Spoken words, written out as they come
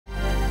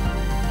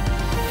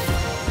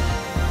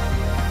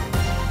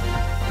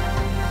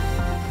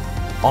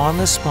On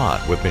the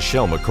Spot with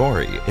Michelle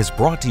Makori is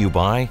brought to you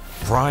by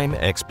Prime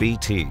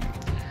XBT.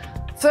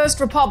 First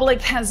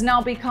Republic has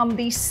now become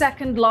the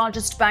second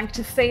largest bank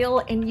to fail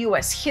in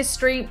U.S.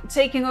 history,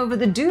 taking over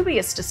the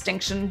dubious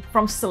distinction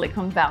from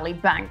Silicon Valley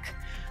Bank.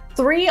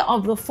 3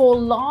 of the 4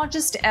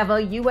 largest ever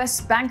U.S.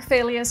 bank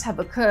failures have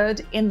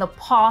occurred in the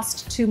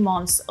past 2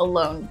 months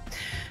alone.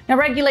 Now,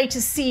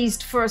 regulators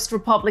seized First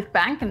Republic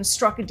Bank and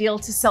struck a deal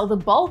to sell the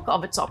bulk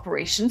of its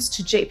operations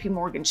to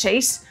JP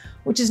Chase,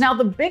 which is now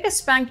the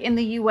biggest bank in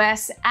the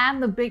U.S.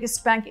 and the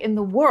biggest bank in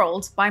the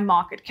world by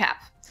market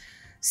cap.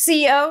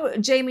 CEO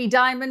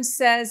𝗍𝗵𝗧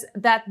says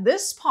that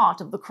this part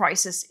of the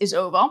crisis is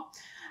over,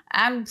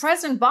 and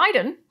President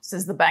Biden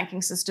says the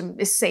banking system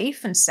is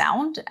safe and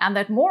sound and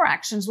that more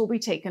actions will be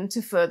taken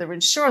to further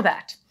ensure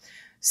that.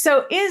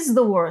 So is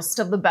the worst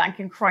of the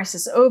banking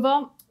crisis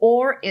over,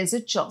 or is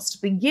it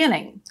just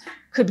beginning?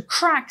 Could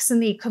cracks in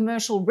the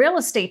commercial real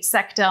estate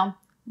sector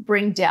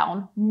bring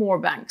down more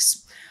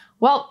banks?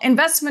 Well,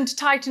 investment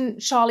titan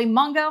Charlie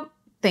Munger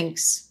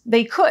thinks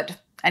they could,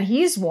 and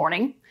he's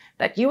warning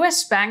that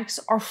U.S. banks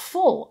are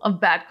full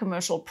of bad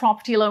commercial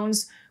property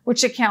loans,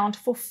 which account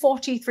for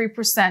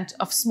 43%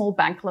 of small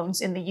bank loans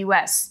in the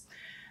U.S.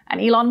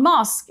 And Elon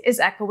Musk is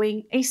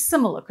echoing a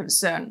similar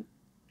concern.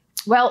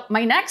 Well,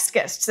 my next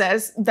guest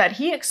says that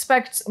he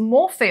expects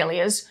more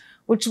failures,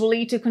 which will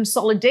lead to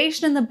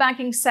consolidation in the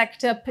banking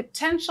sector,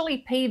 potentially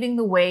paving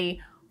the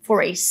way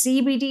for a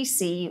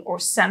CBDC or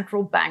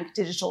central bank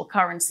digital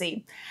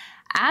currency.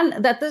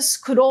 And that this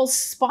could all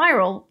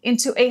spiral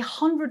into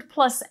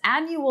 100+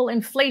 annual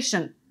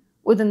inflation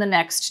within the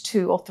next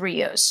 2 or 3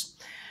 years.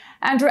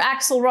 Andrew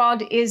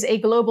Axelrod is a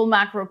global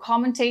macro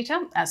commentator,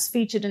 as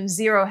featured in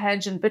Zero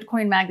Hedge and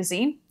Bitcoin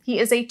magazine. He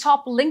is a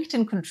top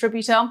LinkedIn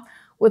contributor,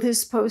 with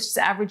his posts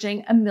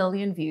averaging 1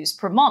 million views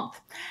per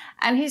month.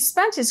 And he's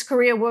spent his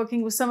career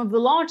working with some of the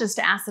largest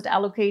asset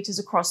allocators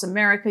across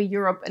America,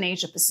 Europe, and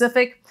Asia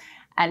Pacific,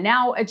 and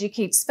now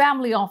educates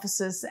family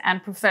offices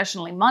and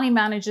professionally money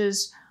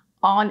managers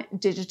on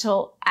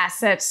digital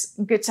assets.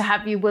 Good to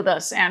have you with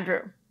us,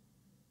 Andrew.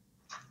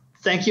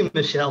 Thank you,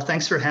 Michelle.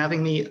 Thanks for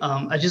having me.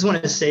 I just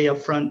wanted to say up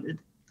front,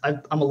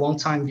 I'm a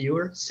longtime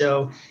viewer,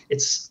 so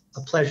it's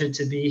a pleasure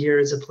to be here.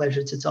 It's a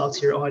pleasure to talk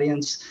to your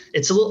audience.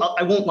 It's a little,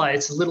 I won't lie,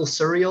 it's a little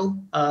surreal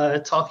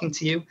talking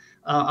to you.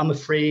 I'm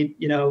afraid,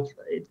 you know,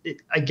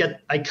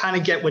 I kind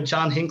of get what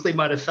John Hinckley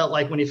might have felt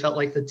like when he felt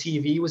like the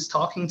TV was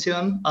talking to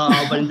him.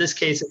 But in this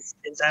case,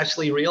 it's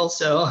actually real.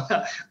 So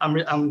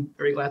I'm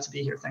very glad to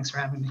be here. Thanks for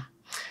having me.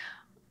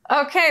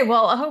 Okay,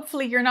 well,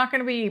 hopefully you're not going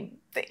to be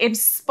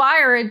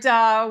inspired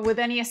with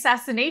any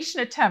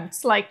assassination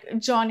attempts like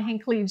John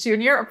Hinckley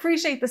Jr.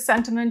 Appreciate the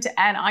sentiment,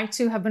 and I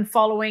too have been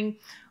following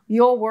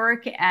your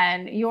work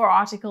and your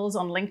articles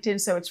on LinkedIn,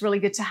 so it's really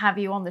good to have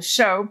you on the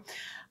show.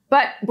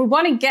 But we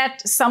want to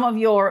get some of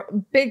your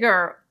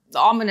bigger,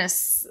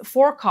 ominous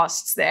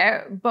forecasts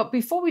there. But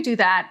before we do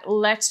that,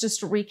 let's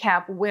just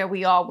recap where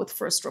we are with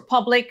First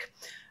Republic.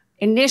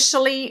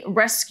 Initially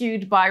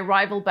rescued by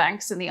rival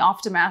banks in the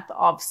aftermath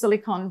of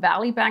Silicon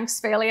Valley Bank's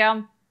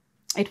failure,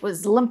 it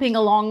was limping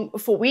along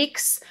for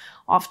weeks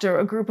after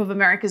a group of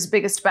America's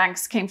biggest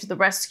banks came to the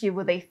rescue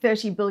with a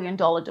 $30 billion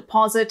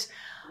deposit.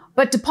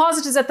 But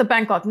depositors at the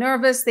bank got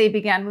nervous. They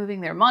began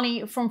moving their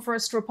money from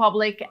First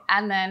Republic,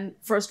 and then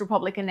First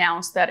Republic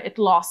announced that it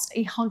lost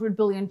 $100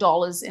 billion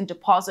in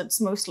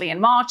deposits, mostly in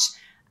March,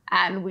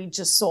 and we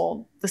just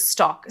saw the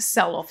stock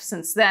sell off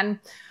since then.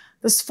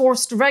 This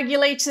forced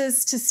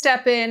regulators to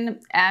step in,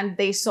 and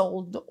they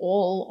sold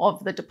all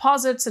of the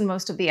deposits and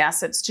most of the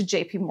assets to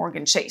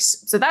JP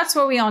Chase. So that's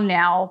where we are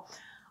now.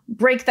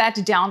 Break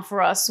that down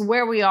for us,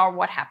 where we are,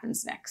 what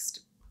happens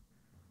next.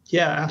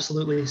 Yeah,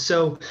 absolutely.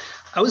 So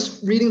I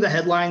was reading the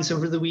headlines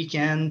over the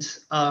weekend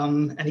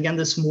and again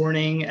this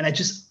morning, and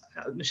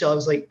Michelle, I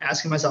was like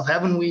asking myself,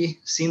 haven't we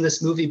seen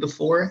this movie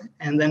before?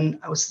 And then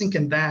I was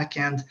thinking back,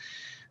 and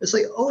it's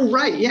like, oh,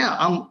 right. Yeah,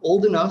 I'm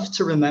old enough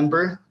to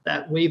remember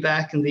that way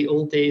back in the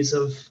old days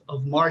of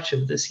March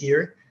of this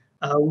year,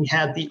 we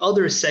had the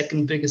other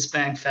second biggest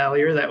bank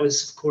failure. That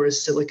was, of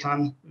course,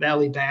 Silicon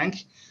Valley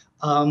Bank,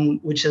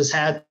 which has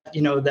had,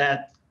 you know,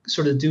 that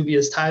sort of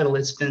dubious title.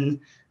 It's been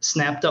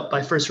snapped up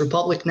by First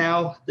Republic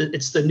now.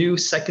 It's the new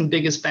second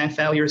biggest bank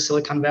failure.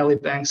 Silicon Valley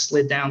Bank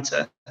slid down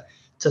to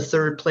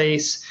third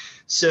place.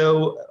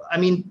 So, I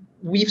mean,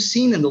 we've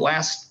seen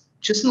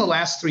just in the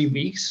last 3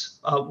 weeks,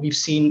 we've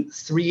seen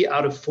 3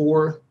 out of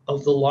 4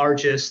 of the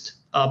largest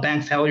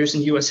bank failures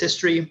in U.S.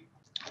 history.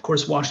 Of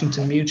course,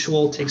 Washington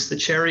Mutual takes the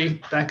cherry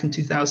back in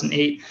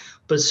 2008,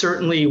 but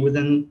certainly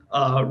within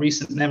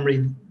recent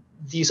memory,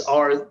 these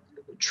are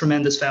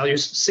tremendous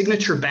failures.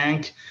 Signature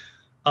Bank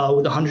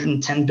with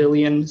 110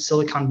 billion,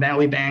 Silicon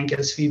Valley Bank,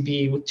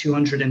 SVB, with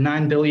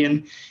 209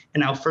 billion,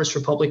 and now First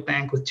Republic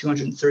Bank with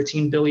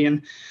 213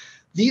 billion.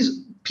 These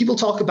people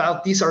talk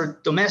about, these are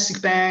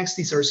domestic banks,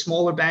 these are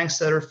smaller banks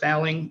that are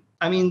failing.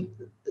 I mean,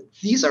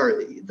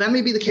 that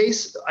may be the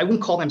case. I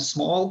wouldn't call them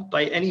small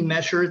by any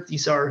measure.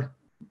 These are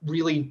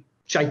really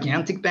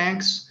gigantic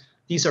banks.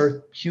 These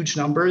are huge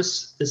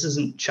numbers. This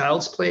isn't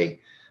child's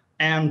play.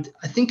 And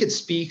I think it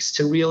speaks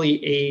to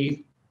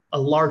really a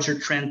larger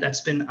trend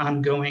that's been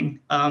ongoing.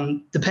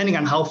 Depending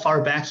on how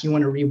far back you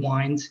want to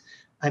rewind,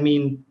 I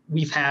mean,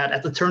 we've had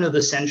at the turn of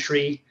the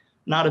century,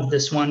 not of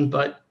this one,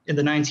 but in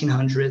the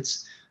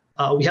 1900s,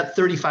 we had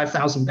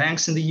 35,000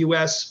 banks in the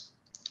US.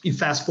 You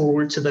fast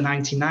forward to the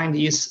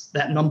 1990s,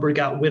 that number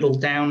got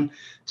whittled down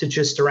to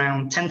just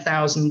around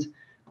 10,000.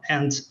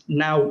 And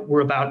now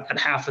we're about at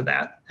half of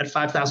that, at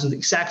 5,000. The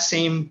exact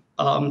same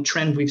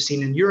trend we've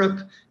seen in Europe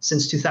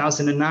since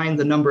 2009.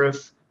 The number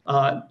of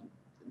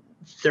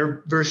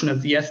their version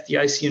of the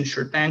FDIC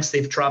insured banks,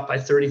 they've dropped by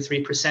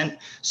 33%.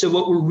 So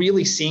what we're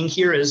really seeing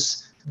here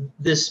is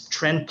this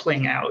trend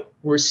playing out.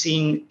 We're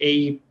seeing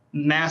a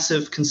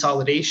massive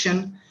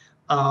consolidation,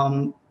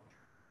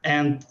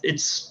 and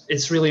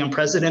it's really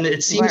unprecedented.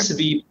 It seems to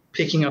be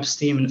picking up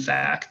steam, in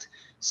fact.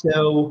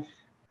 So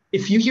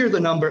if you hear the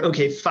number,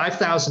 okay,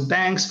 5,000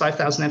 banks,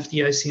 5,000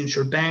 FDIC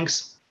insured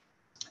banks,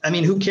 I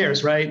mean, who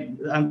cares, right?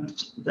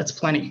 That's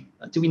plenty.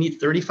 Do we need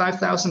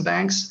 35,000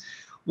 banks?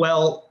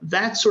 Well,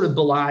 that sort of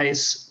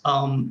belies,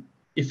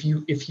 if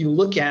you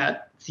look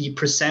at the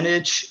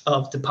percentage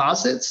of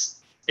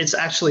deposits, it's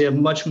actually a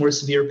much more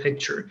severe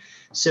picture.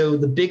 So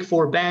the big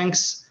four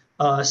banks,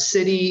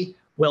 Citi,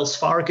 Wells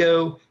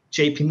Fargo,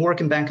 JP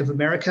Morgan, Bank of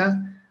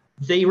America,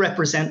 they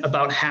represent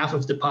about half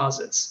of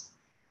deposits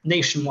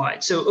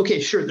nationwide. So, okay,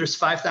 sure, there's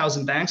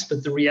 5,000 banks,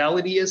 but the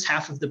reality is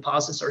half of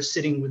deposits are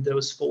sitting with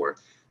those four.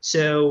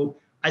 So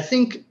I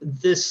think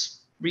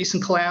this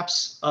recent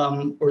collapse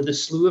or the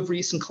slew of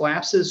recent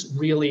collapses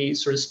really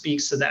sort of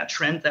speaks to that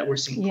trend that we're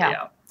seeing play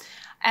out.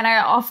 And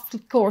I, of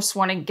course,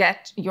 want to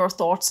get your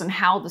thoughts on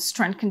how this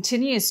trend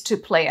continues to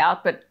play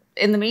out. But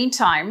in the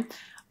meantime,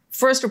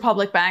 First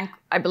Republic Bank,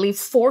 I believe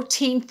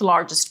 14th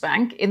largest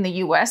bank in the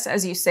US,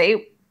 as you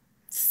say,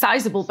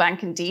 sizable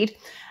bank indeed.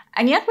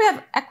 And yet we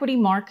have equity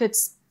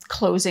markets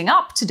closing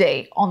up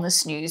today on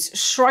this news,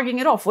 shrugging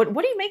it off. What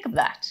do you make of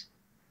that?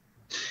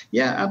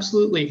 Yeah,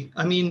 absolutely.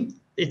 I mean,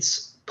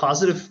 it's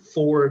positive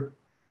for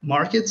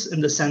markets in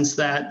the sense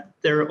that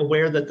they're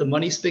aware that the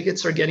money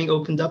spigots are getting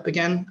opened up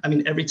again. I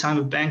mean, every time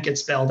a bank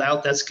gets bailed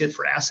out, that's good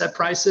for asset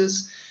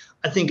prices.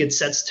 I think it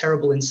sets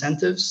terrible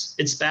incentives.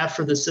 It's bad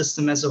for the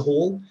system as a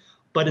whole.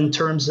 But in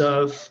terms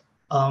of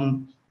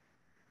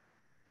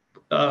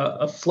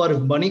a flood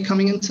of money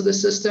coming into the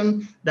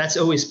system, that's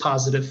always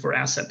positive for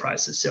asset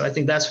prices. So I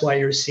think that's why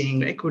you're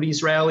seeing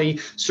equities rally.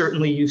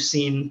 Certainly you've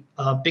seen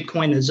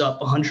Bitcoin is up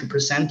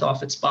 100%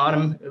 off its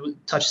bottom. It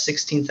touched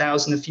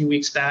 16,000 a few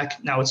weeks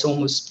back. Now it's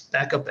almost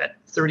back up at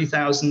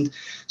 30,000.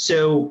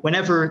 So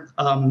whenever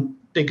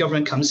big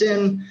government comes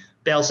in,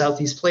 bails out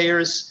these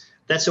players,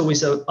 that's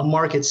always a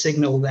market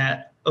signal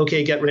that,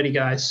 okay, get ready,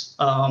 guys.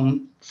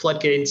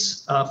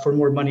 Floodgates for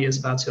more money is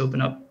about to open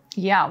up.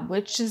 Yeah,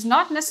 which is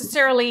not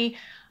necessarily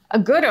a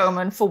good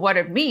omen for what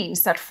it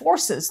means that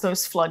forces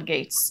those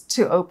floodgates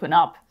to open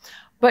up.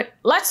 But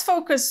let's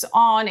focus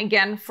on,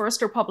 again,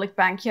 First Republic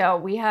Bank here.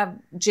 We have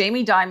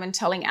Jamie Dimon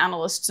telling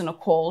analysts in a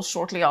call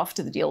shortly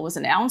after the deal was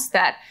announced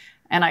that,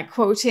 and I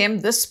quote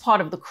him, "This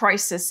part of the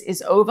crisis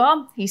is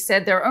over." He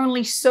said there are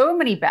only so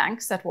many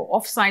banks that were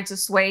offsides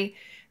this way.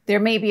 There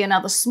may be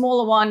another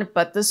smaller one,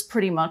 but this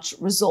pretty much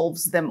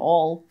resolves them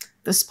all.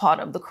 This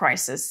part of the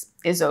crisis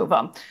is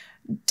over.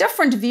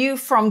 Different view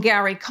from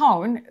Gary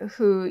Cohn,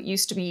 who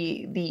used to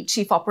be the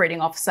chief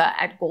operating officer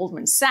at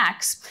Goldman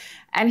Sachs.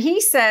 And he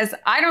says,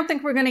 I don't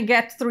think we're going to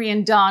get three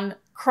and done.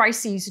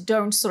 Crises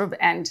don't sort of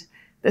end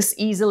this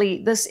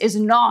easily. This is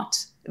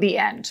not the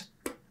end.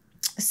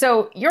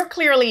 So you're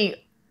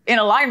clearly in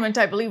alignment,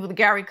 I believe, with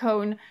Gary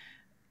Cohn.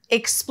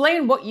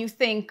 Explain what you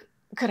think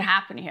could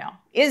happen here.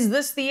 Is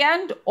this the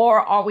end,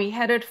 or are we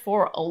headed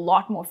for a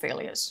lot more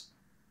failures?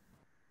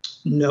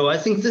 No, I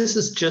think this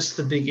is just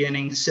the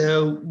beginning.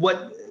 So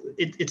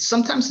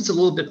sometimes it's a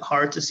little bit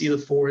hard to see the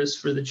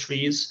forest for the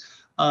trees.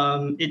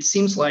 It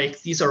seems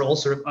like these are all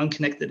sort of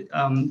unconnected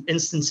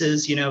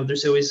instances. You know,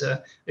 there's always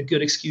a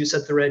good excuse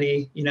at the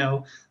ready,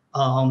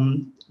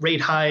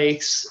 rate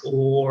hikes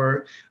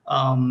or,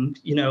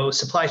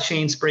 supply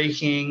chains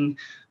breaking.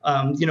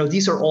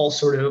 These are all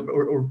sort of,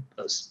 or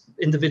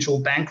individual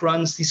bank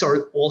runs. These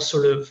are all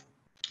sort of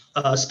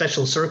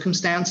special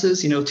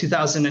circumstances,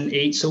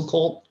 2008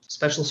 so-called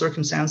special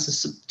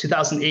circumstances.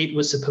 2008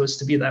 was supposed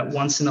to be that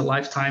once in a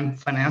lifetime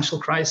financial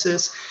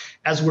crisis.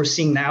 As we're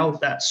seeing now,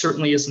 that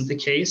certainly isn't the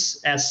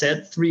case. As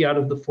said, 3 out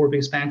of the 4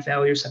 biggest bank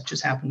failures have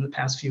just happened in the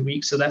past few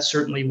weeks. So that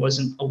certainly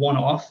wasn't a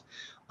one-off.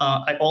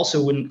 I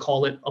also wouldn't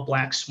call it a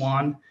black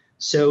swan.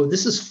 So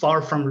this is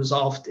far from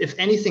resolved. If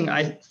anything,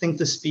 I think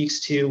this speaks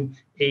to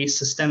a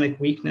systemic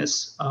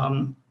weakness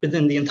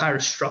within the entire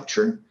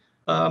structure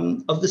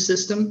of the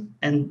system.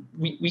 And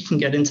we can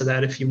get into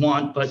that if you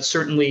want, but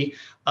certainly,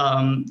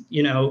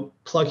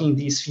 plugging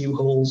these few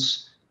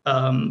holes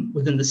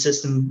within the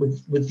system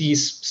with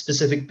these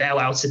specific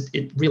bailouts,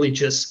 it really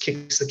just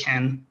kicks the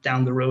can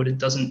down the road. It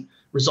doesn't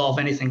resolve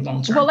anything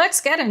long term. Well,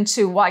 let's get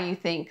into why you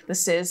think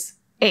this is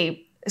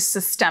a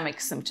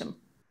systemic symptom.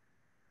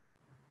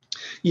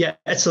 Yeah,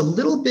 it's a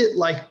little bit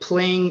like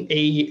playing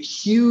a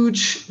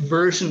huge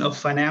version of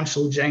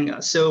financial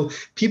Jenga. So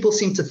people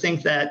seem to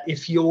think that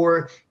if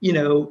you're,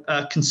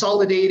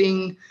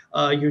 consolidating,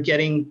 you're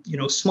getting,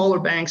 smaller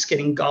banks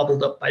getting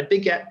gobbled up by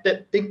big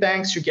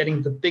banks. You're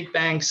getting the big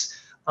banks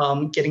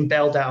getting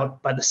bailed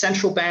out by the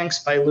central banks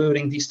by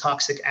loading these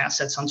toxic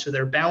assets onto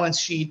their balance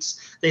sheets.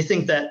 They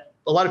think that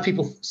a lot of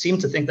people seem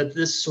to think that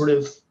this sort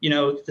of,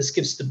 this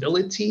gives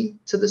stability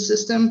to the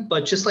system.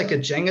 But just like a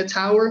Jenga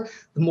tower,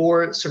 the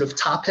more sort of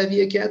top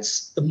heavy it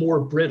gets, the more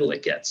brittle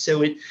it gets.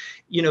 So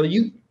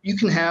you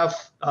can have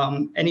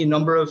any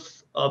number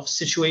of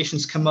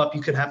situations come up.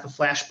 You could have a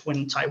flashpoint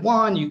in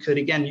Taiwan. You could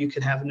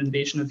have an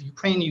invasion of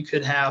Ukraine. You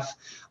could have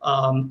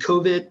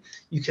COVID.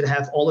 You could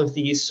have all of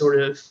these sort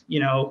of,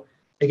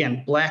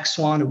 again, black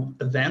swan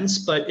events.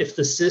 But if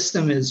the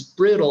system is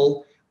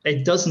brittle,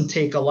 it doesn't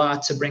take a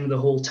lot to bring the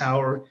whole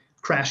tower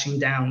crashing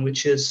down,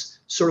 which is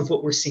sort of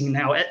what we're seeing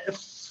now.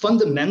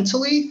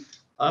 Fundamentally,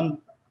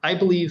 I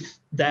believe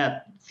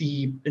that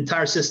the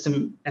entire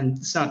system, and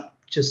it's not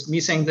just me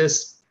saying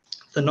this,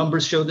 the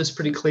numbers show this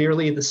pretty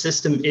clearly, the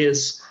system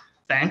is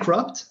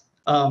bankrupt.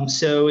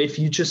 So if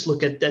you just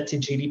look at debt to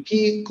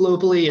GDP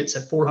globally, it's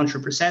at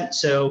 400%.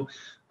 So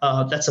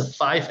that's a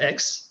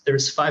 5x.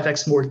 There's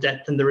 5x more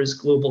debt than there is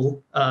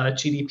global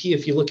GDP.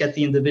 If you look at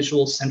the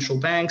individual central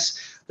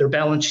banks, their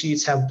balance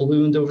sheets have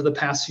ballooned over the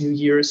past few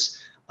years.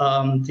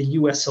 The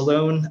US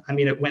alone,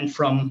 it went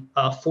from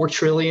 4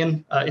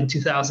 trillion in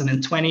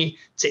 2020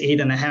 to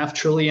 8.5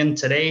 trillion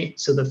today.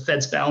 So the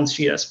Fed's balance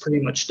sheet has pretty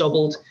much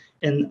doubled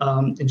in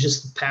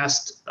just the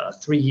past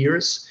 3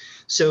 years.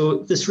 So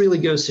this really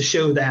goes to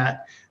show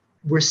that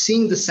we're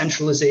seeing the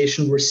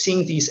centralization. We're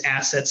seeing these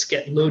assets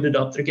get loaded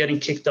up. They're getting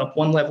kicked up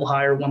one level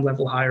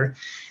higher.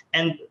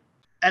 And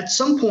at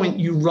some point,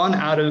 you run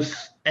out of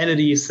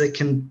entities that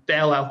can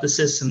bail out the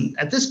system.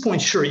 At this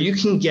point, sure, you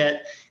can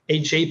get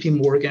a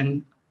JP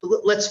Morgan.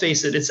 Let's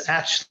face it, it's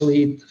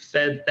actually the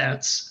Fed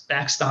that's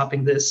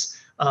backstopping this.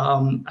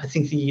 I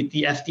think the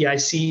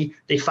FDIC,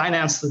 they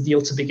financed the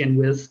deal to begin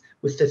with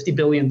 $50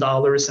 billion,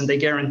 and they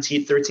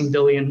guaranteed $13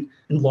 billion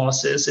in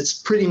losses. It's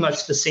pretty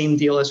much the same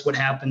deal as what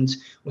happened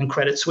when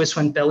Credit Suisse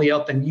went belly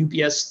up and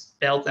UBS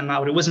bailed them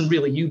out. It wasn't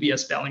really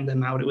UBS bailing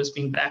them out. It was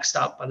being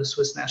backstopped by the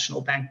Swiss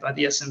National Bank, by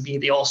the SNB.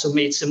 They also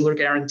made similar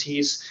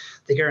guarantees.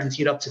 They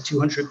guaranteed up to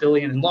 $200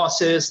 billion in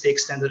losses. They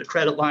extended a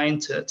credit line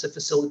to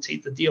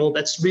facilitate the deal.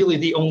 That's really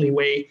the only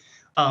way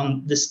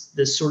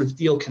this sort of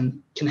deal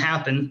can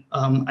happen.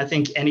 I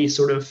think any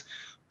sort of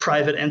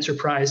private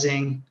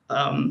enterprising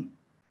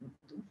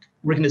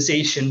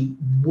organization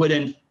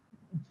wouldn't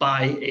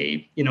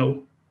buy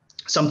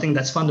something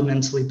that's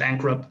fundamentally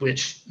bankrupt,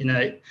 which in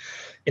a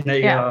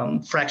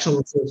fractional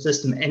reserve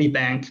system, any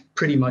bank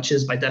pretty much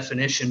is by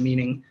definition,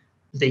 meaning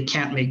they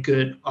can't make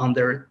good on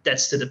their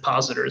debts to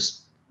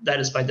depositors. That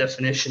is by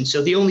definition.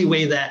 So the only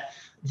way that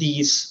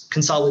these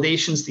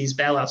consolidations, these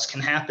bailouts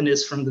can happen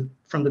is from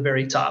the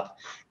very top.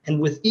 And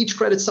with each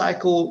credit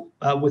cycle,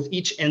 with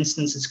each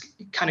instance,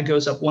 it kind of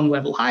goes up one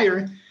level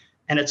higher.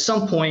 And at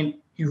some point,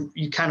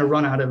 you kind of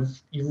run out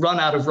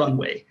of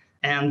runway.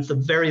 And the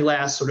very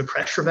last sort of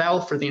pressure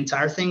valve for the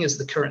entire thing is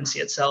the currency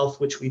itself,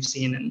 which we've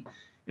seen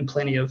in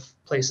plenty of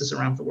places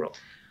around the world.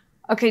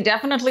 Okay,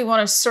 definitely want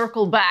to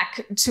circle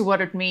back to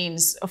what it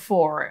means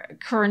for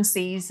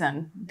currencies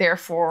and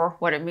therefore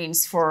what it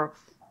means for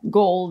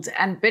gold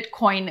and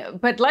Bitcoin.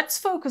 But let's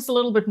focus a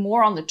little bit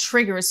more on the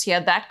triggers here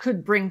that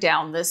could bring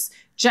down this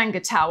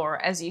Jenga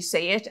tower, as you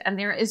say it. And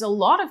there is a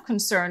lot of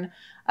concern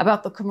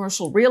about the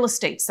commercial real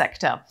estate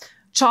sector.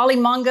 Charlie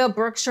Munger,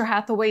 Berkshire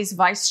Hathaway's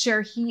vice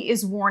chair, he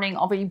is warning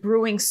of a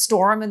brewing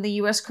storm in the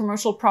U.S.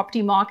 commercial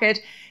property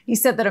market. He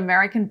said that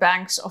American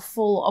banks are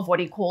full of what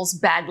he calls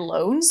bad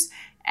loans.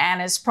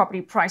 And as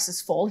property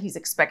prices fall, he's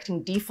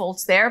expecting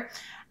defaults there.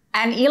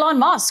 And Elon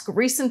Musk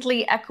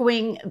recently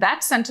echoing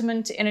that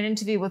sentiment in an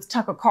interview with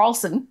Tucker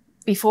Carlson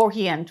before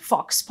he and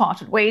Fox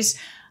parted ways.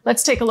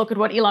 Let's take a look at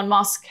what Elon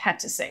Musk had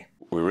to say.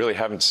 We really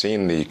haven't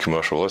seen the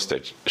commercial real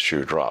estate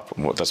shoe drop.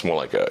 That's more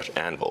like an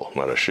anvil,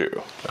 not a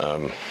shoe.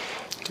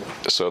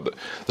 So the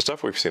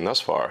stuff we've seen thus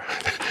far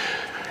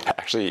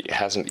actually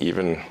hasn't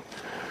even,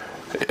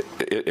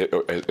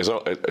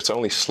 it's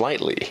only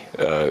slightly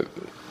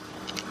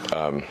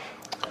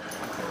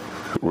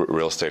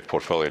real estate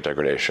portfolio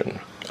degradation.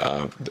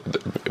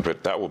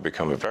 But that will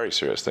become a very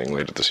serious thing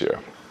later this year,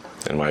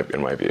 in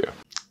my view.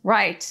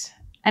 Right.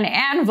 An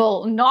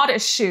anvil, not a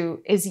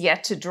shoe, is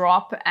yet to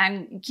drop.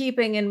 And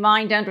keeping in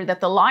mind, Andrew,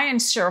 that the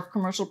lion's share of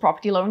commercial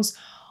property loans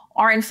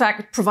are in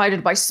fact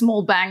provided by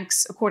small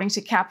banks, according to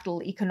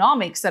Capital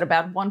Economics, that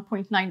about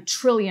 $1.9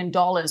 trillion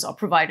are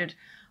provided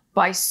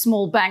by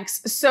small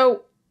banks.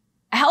 So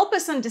help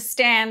us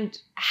understand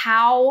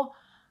how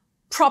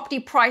property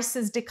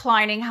prices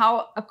declining,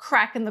 how a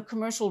crack in the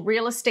commercial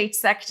real estate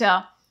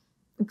sector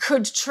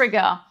could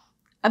trigger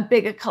a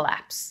bigger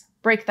collapse.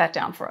 Break that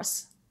down for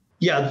us.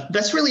 Yeah,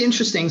 that's really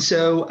interesting.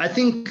 So I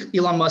think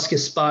Elon Musk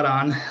is spot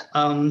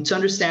on to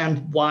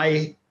understand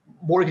why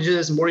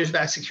mortgages and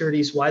mortgage-backed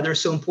securities, why they're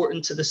so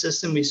important to the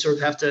system, we sort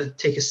of have to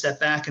take a step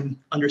back and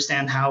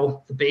understand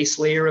how the base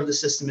layer of the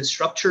system is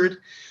structured.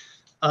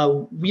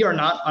 We are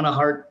not on a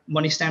hard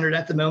money standard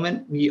at the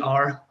moment. We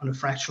are on a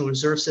fractional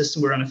reserve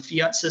system. We're on a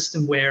fiat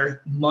system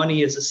where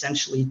money is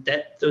essentially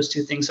debt. Those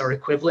two things are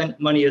equivalent.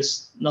 Money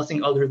is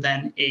nothing other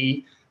than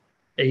a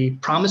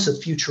promise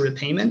of future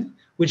repayment,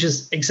 which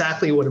is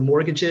exactly what a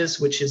mortgage is,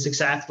 which is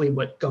exactly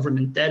what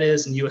government debt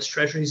is and US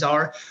treasuries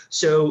are.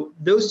 So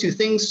those two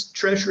things,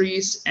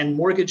 treasuries and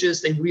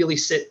mortgages, they really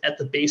sit at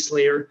the base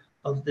layer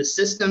of the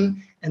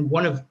system. And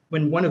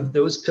when one of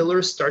those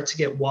pillars start to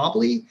get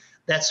wobbly,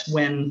 that's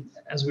when,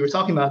 as we were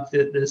talking about,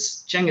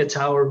 this Jenga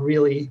tower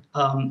really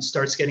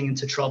starts getting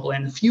into trouble.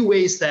 And a few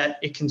ways that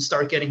it can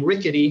start getting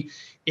rickety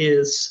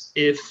is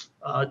if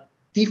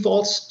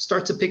defaults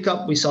start to pick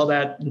up. We saw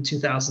that in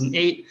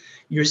 2008.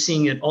 You're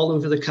seeing it all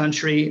over the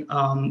country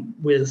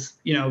with,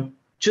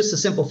 just the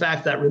simple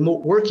fact that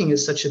remote working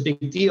is such a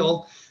big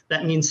deal.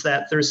 That means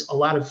that there's a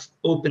lot of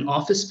open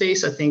office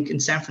space. I think in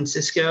San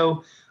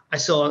Francisco, I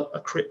saw a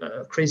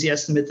crazy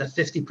estimate that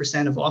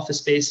 50% of office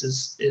space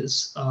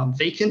is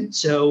vacant.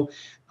 So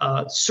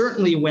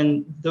certainly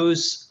when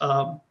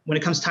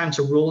it comes time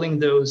to rolling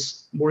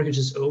those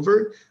mortgages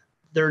over,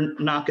 they're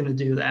not going to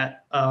do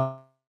that.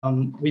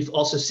 We've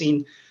also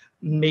seen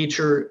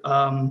major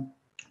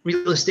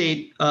real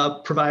estate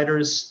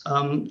providers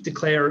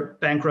declare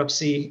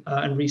bankruptcy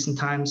in recent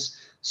times.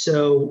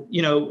 So,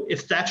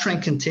 if that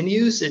trend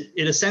continues, it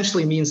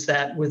essentially means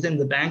that within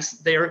the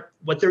banks,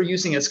 what they're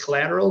using as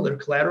collateral, their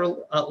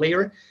collateral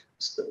layer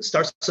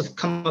starts to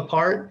come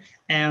apart.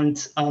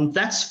 And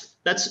that's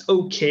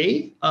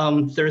okay.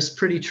 There's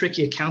pretty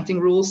tricky accounting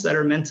rules that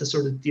are meant to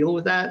sort of deal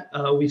with that.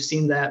 We've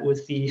seen that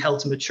with the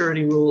held to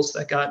maturity rules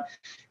that got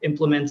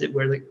implemented,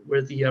 where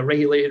the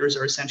regulators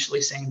are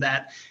essentially saying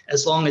that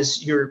as long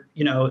as you're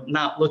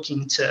not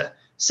looking to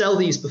sell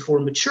these before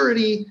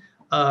maturity,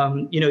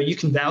 you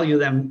can value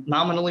them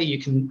nominally,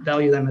 you can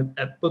value them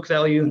at book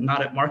value,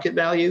 not at market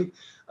value.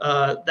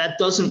 That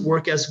doesn't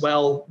work as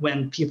well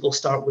when people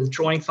start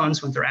withdrawing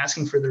funds, when they're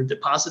asking for their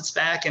deposits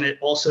back, and it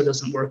also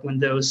doesn't work when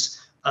those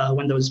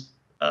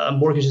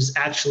mortgages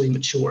actually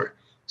mature.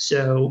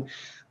 So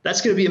that's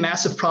going to be a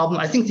massive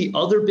problem. I think the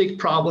other big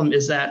problem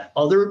is that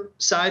other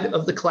side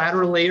of the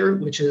collateral layer,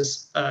 which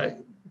is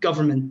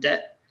government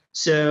debt.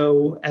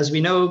 So as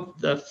we know,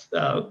 the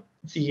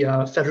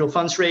federal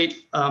funds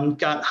rate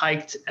got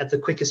hiked at the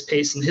quickest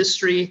pace in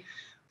history.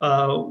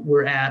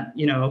 We're at,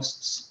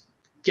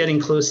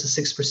 getting close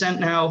to 6%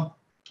 now,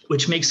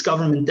 which makes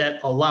government debt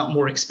a lot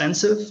more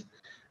expensive.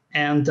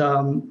 And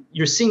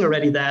you're seeing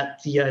already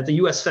that the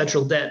US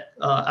federal debt,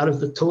 out of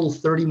the total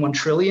 31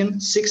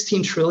 trillion,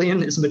 16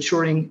 trillion is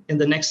maturing in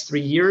the next 3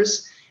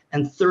 years,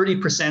 and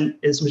 30%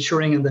 is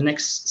maturing in the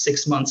next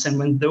 6 months. And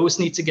when those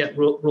need to get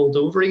rolled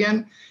over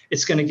again,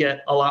 it's going to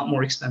get a lot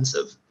more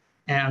expensive.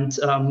 And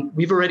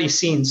we've already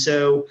seen,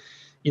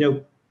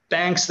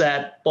 banks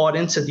that bought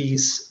into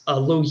these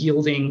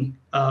low-yielding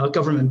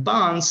government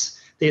bonds,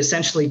 they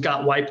essentially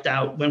got wiped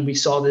out when we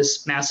saw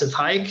this massive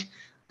hike.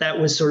 That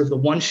was sort of the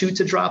one shoe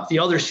to drop. The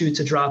other shoe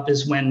to drop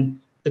is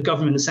when the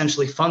government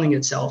essentially funding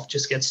itself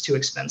just gets too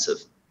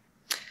expensive.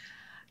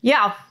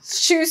 Yeah,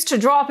 shoes to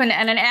drop and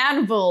an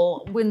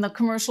anvil in the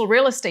commercial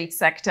real estate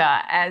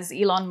sector, as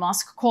Elon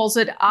Musk calls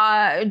it.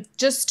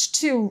 Just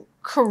to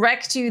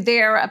correct you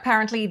there,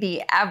 apparently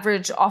the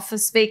average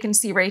office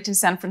vacancy rate in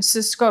San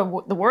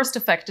Francisco, the worst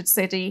affected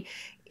city,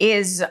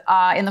 is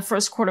in the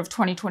first quarter of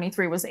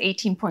 2023 was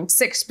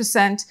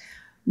 18.6%.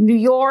 New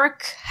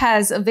York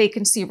has a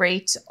vacancy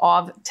rate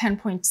of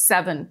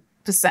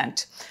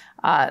 10.7%.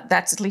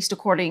 That's at least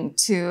according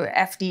to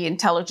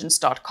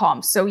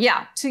fdintelligence.com. So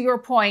yeah, to your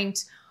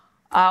point,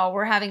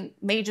 we're having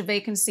major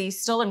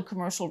vacancies still in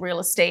commercial real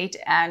estate.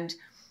 And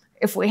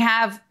if we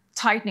have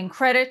tightening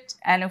credit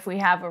and if we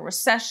have a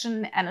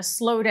recession and a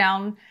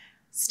slowdown,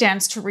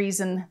 stands to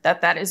reason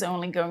that that is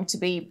only going to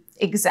be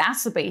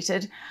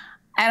exacerbated.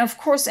 And of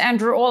course,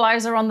 Andrew, all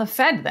eyes are on the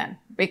Fed then,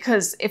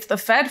 because if the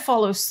Fed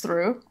follows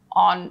through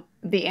on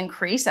the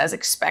increase as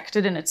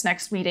expected in its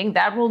next meeting,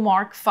 that will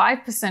mark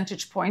 5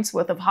 percentage points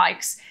worth of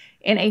hikes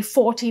in a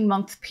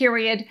 14-month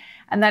period.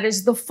 And that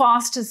is the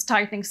fastest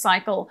tightening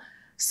cycle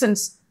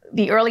since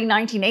the early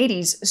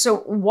 1980s. So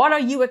what are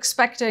you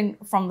expecting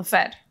from the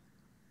Fed?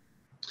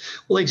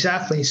 Well,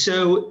 exactly.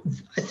 So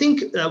I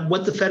think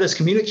what the Fed has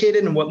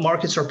communicated and what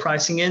markets are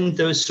pricing in,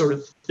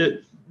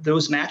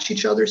 those match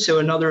each other.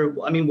 So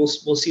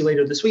we'll see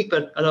later this week,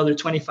 but another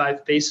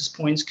 25 basis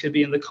points could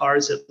be in the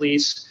cards at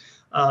least.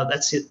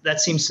 That's it.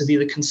 That seems to be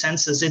the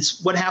consensus.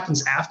 It's what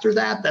happens after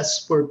that.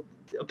 That's where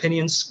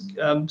opinions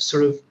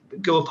sort of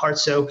go apart.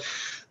 So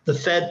the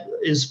Fed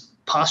is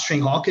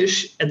posturing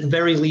hawkish. At the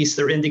very least,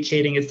 they're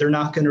indicating if they're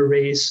not going to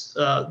raise,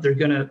 they're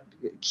going to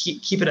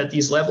keep it at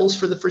these levels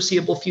for the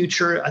foreseeable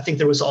future. I think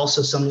there was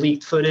also some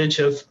leaked footage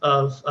of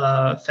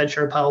Fed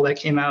Chair Powell that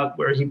came out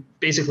where he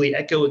basically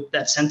echoed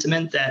that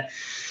sentiment that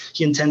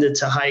he intended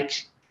to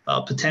hike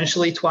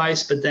potentially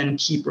twice, but then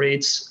keep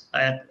rates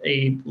at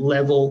a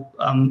level,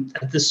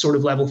 at this sort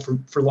of level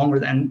for longer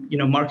than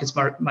markets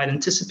might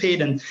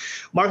anticipate. And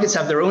markets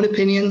have their own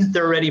opinion.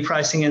 They're already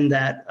pricing in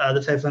that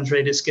the Fed funds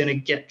rate is going to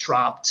get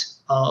dropped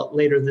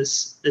later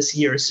this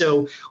year.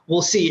 So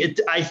we'll see.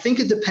 I think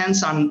it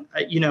depends on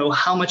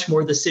how much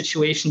more the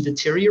situation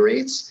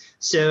deteriorates.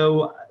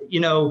 So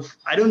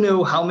I don't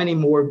know how many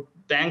more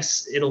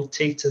banks it'll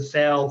take to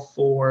fail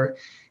for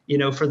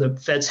the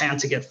Fed's hand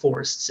to get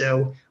forced.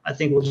 So I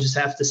think we'll just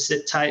have to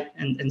sit tight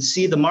and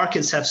see. The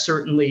markets have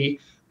certainly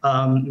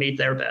made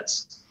their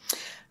bets.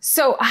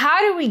 So how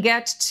do we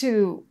get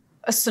to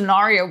a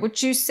scenario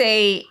which you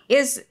say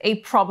is a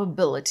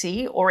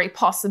probability or a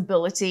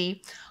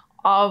possibility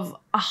of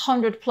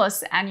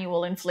 100+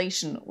 annual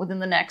inflation within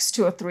the next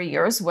 2 or 3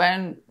 years,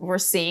 when we're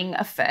seeing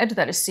a Fed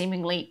that is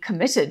seemingly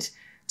committed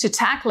to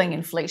tackling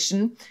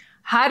inflation?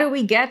 How do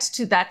we get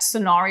to that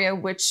scenario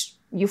which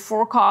you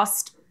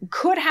forecast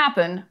could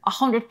happen,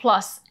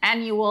 100+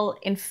 annual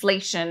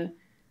inflation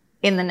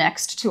in the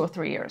next 2 or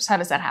 3 years? How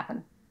does that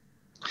happen?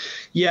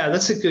 Yeah,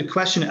 that's a good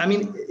question. I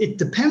mean, it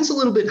depends a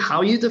little bit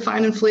how you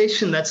define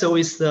inflation. That's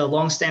always the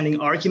longstanding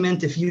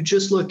argument. If you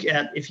just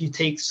if you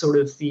take sort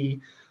of the,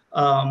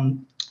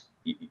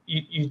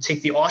 you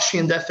take the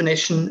Austrian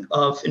definition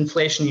of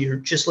inflation, you're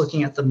just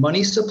looking at the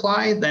money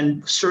supply,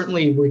 then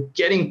certainly we're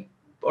getting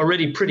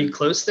already pretty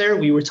close there.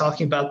 We were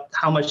talking about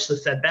how much the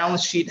Fed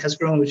balance sheet has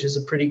grown, which is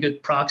a pretty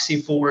good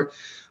proxy for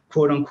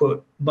quote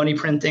unquote money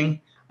printing,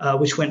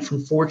 which went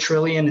from 4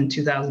 trillion in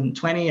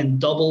 2020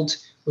 and doubled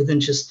within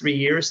just 3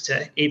 years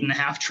to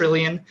 8.5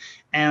 trillion.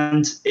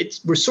 And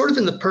we're sort of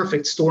in the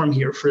perfect storm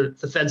here for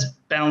the Fed's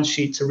balance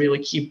sheet to really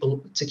keep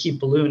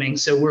ballooning.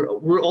 So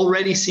we're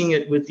already seeing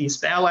it with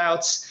these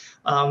bailouts.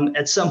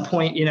 At some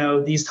point,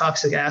 these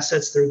toxic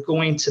assets, they're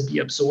going to be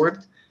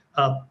absorbed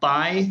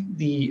by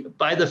the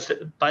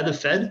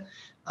Fed,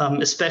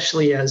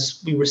 especially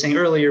as we were saying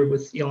earlier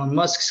with Elon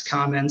Musk's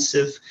comments.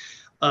 If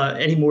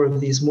any more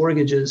of these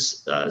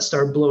mortgages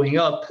start blowing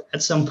up,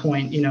 at some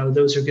point,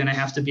 those are going to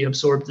have to be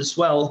absorbed as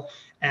well,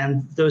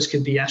 and those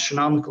could be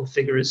astronomical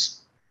figures.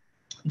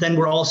 Then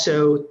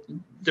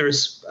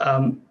there's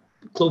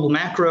global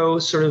macro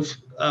sort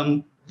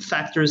of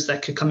factors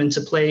that could come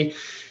into play.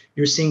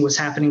 You're seeing what's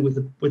happening with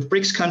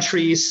BRICS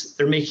countries.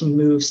 They're making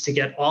moves to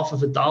get off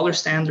of a dollar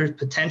standard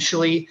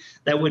potentially.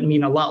 That would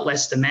mean a lot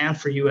less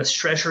demand for U.S.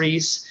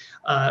 treasuries.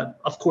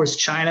 Of course,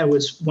 China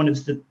was one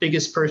of the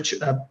biggest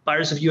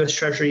buyers of U.S.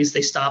 treasuries.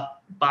 They stopped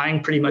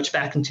buying pretty much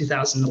back in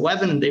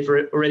 2011, and they've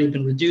already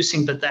been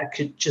reducing. But that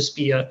could just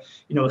be a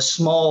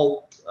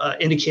small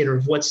indicator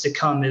of what's to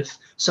come if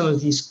some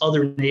of these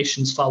other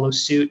nations follow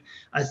suit.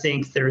 I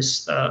think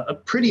there's a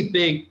pretty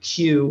big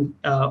queue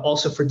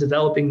also for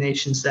developing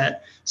nations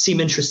that seem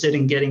interested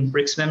in getting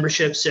BRICS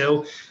membership.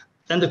 So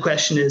then the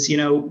question is,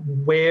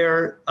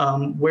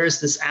 where's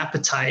this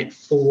appetite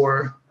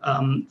for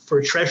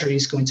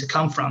treasuries going to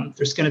come from?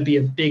 There's going to be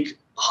a big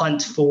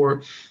hunt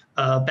for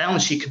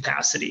balance sheet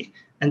capacity.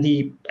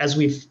 And as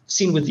we've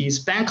seen with these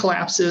bank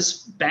collapses,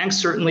 banks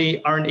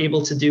certainly aren't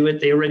able to do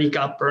it. They already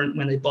got burnt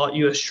when they bought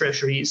U.S.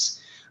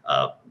 treasuries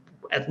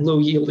at low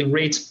yielding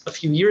rates a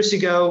few years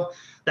ago.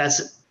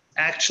 That's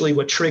actually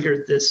what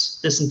triggered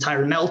this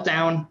entire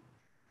meltdown.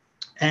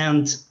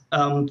 And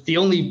the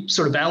only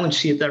sort of balance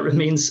sheet that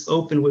remains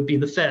open would be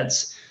the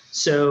Fed's.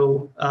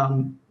 So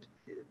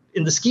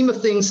in the scheme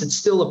of things, it's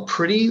still a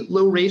pretty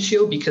low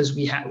ratio because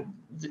the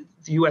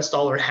U.S.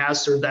 dollar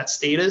has sort of that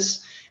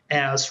status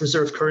as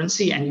reserve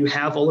currency, and you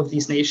have all of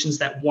these nations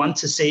that want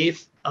to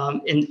save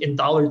in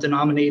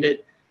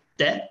dollar-denominated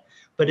debt.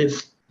 But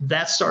if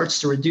that starts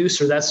to reduce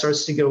or that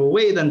starts to go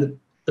away, then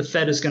the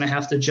Fed is going to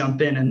have to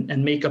jump in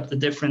and make up the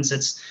difference.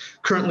 It's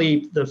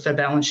currently the Fed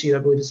balance sheet, I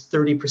believe, is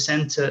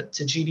 30%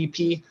 to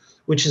GDP,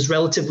 which is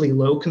relatively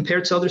low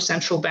compared to other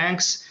central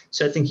banks.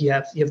 So I think you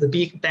have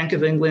the Bank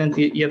of England,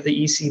 you have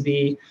the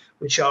ECB,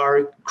 which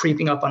are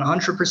creeping up on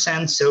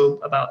 100%, so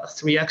about a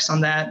 3x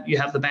on that. You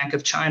have the Bank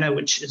of China,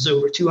 which is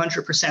over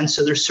 200%.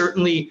 So there's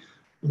certainly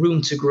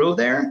room to grow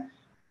there.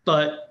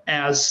 But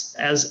as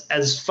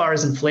far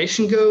as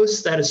inflation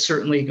goes, that is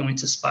certainly going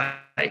to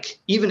spike,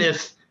 even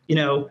if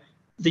the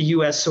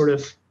U.S. sort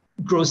of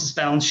grows its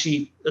balance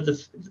sheet,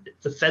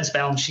 the Fed's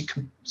balance sheet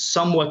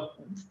somewhat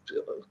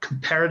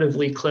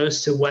comparatively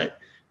close to what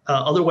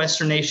other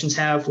Western nations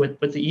have, what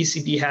the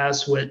ECB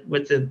has, what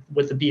the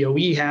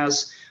BOE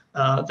has.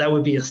 That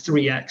would be a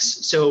 3x.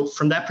 So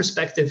from that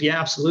perspective, yeah,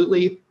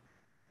 absolutely.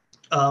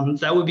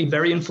 That would be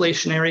very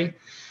inflationary.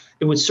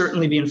 It would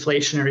certainly be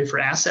inflationary for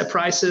asset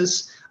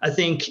prices. I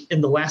think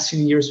in the last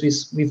few years,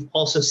 we've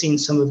also seen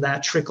some of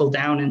that trickle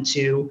down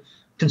into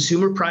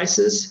consumer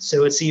prices.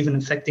 So it's even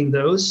affecting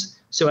those.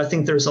 So I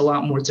think there's a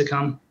lot more to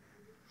come.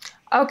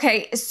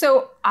 Okay,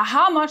 so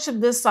how much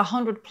of this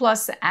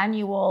 100+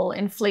 annual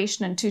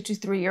inflation in 2 to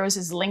 3 years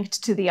is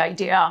linked to the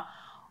idea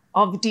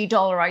of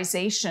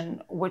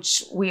de-dollarization,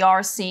 which we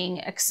are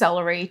seeing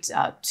accelerate?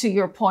 To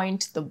your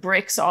point, the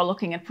BRICS are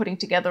looking at putting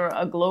together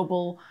a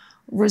global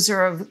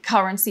reserve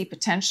currency,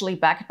 potentially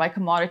backed by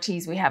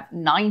commodities. We have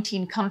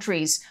 19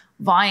 countries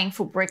vying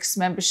for BRICS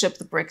membership,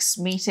 the BRICS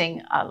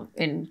meeting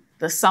in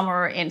the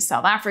summer in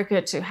South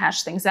Africa to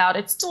hash things out.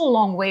 It's still a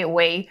long way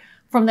away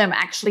from them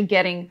actually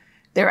getting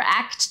their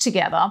act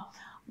together.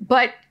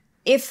 But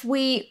if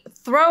we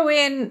throw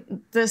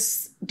in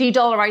this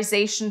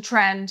de-dollarization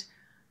trend,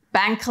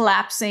 bank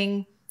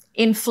collapsing,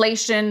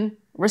 inflation,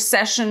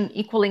 recession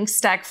equaling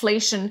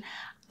stagflation,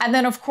 and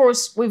then, of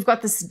course, we've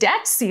got this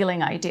debt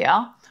ceiling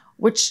idea,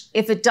 which,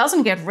 if it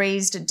doesn't get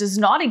raised, it does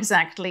not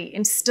exactly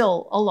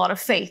instill a lot of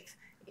faith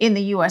in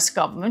the US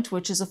government,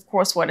 which is, of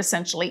course, what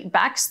essentially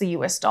backs the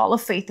US dollar,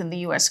 faith in the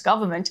US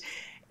government.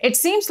 It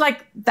seems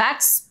like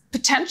that's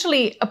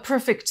potentially a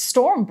perfect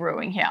storm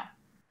brewing here.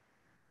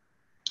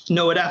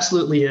 No, it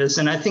absolutely is.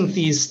 And I think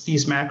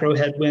these macro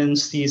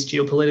headwinds, these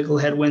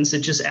geopolitical headwinds, it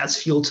just adds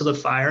fuel to the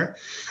fire.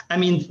 I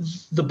mean,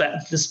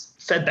 this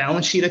Fed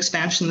balance sheet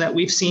expansion that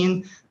we've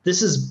seen,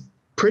 this is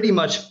pretty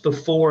much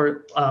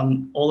before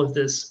all of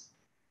this,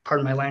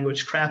 pardon my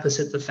language, crap has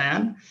hit the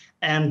fan.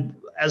 And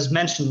as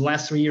mentioned, the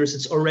last 3 years,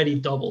 it's already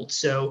doubled.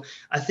 So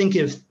I think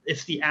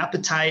if the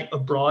appetite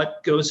abroad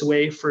goes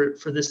away for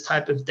this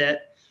type of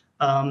debt,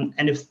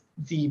 and if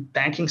the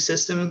banking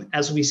system,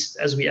 as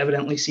we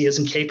evidently see,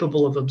 isn't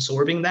capable of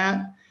absorbing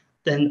that,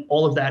 then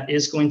all of that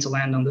is going to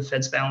land on the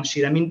Fed's balance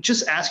sheet. I mean,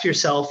 just ask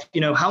yourself,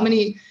 how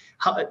many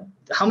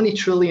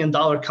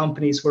trillion-dollar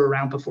companies were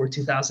around before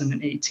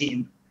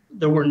 2018?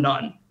 There were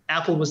none.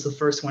 Apple was the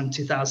first one in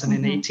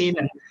 2018,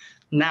 and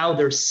now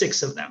there's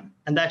 6 of them.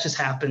 And that just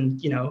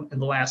happened, in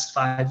the last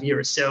 5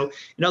 years. So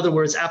in other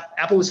words,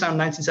 Apple was founded in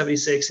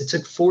 1976. It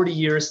took 40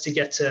 years to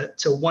get to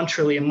 1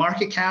 trillion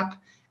market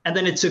cap. And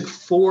then it took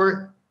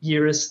 4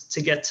 years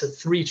to get to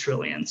 3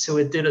 trillion. So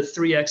it did a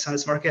 3x on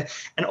its market.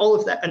 And all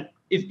of that. And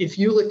if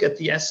you look at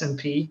the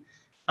S&P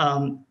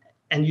and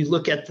you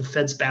look at the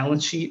Fed's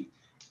balance sheet,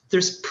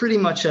 there's pretty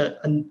much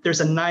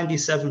there's a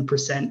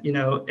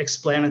 97%,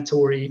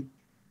 explanatory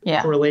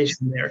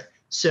correlation there.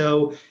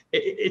 So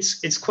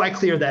it's quite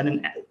clear that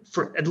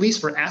at least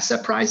for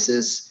asset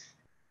prices,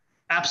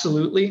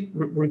 absolutely,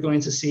 we're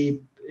going to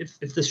see,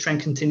 if this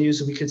trend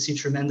continues, we could see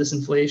tremendous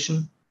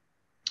inflation,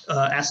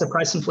 asset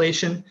price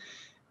inflation.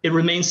 It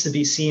remains to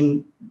be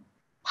seen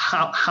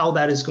how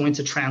that is going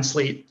to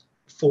translate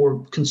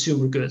for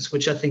consumer goods,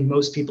 which I think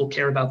most people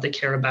care about. They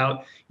care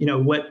about,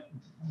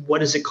 what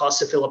does it cost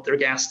to fill up their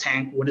gas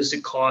tank? What does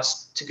it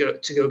cost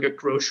to go get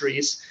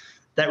groceries?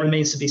 That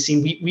remains to be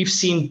seen. We've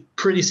seen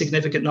pretty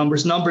significant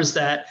numbers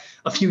that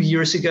a few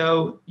years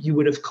ago you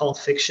would have called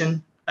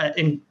fiction.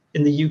 In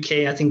the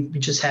UK, I think we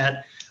just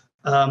had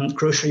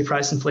grocery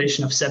price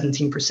inflation of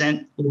 17%,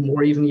 a little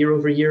more even year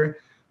over year.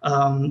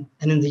 And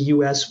in the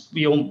US,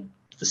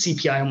 the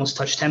CPI almost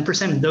touched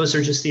 10%, and those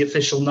are just the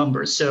official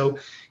numbers. So,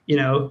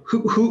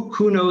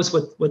 who knows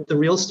what the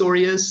real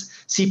story is?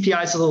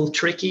 CPI is a little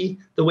tricky.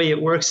 The way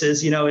it works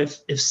is,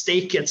 if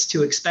steak gets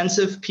too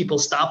expensive, people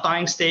stop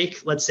buying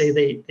steak. Let's say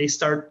they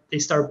start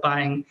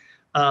buying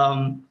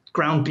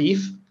ground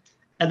beef,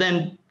 and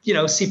then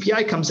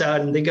CPI comes out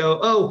and they go,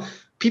 oh,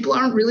 people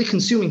aren't really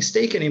consuming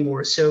steak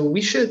anymore, so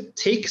we should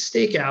take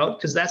steak out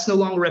because that's no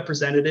longer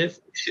representative.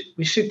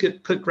 We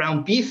should put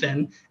ground beef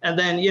in, and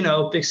then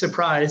big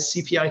surprise,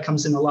 CPI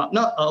comes in a lot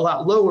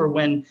lower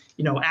when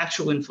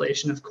actual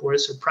inflation, of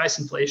course, or price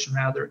inflation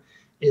rather,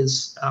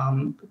 is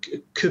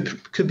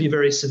could be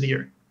very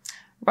severe.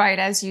 Right,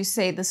 as you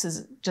say, this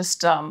is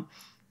just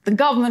the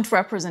government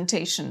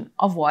representation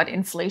of what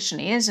inflation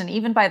is, and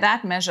even by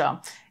that measure,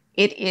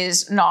 it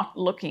is not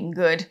looking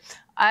good.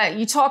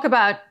 You talk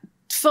about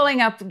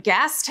filling up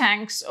gas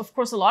tanks. Of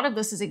course, a lot of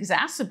this is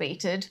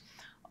exacerbated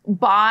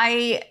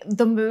by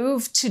the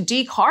move to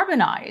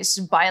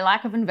decarbonize, by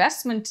lack of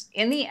investment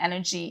in the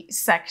energy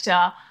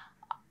sector,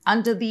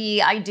 under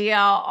the idea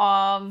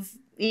of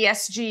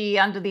ESG,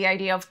 under the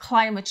idea of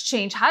climate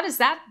change. How does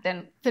that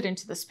then fit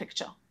into this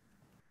picture?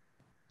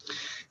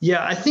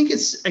 Yeah, I think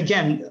it's,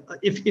 again,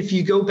 if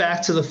you go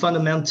back to the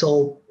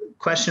fundamental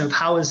question of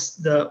how is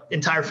the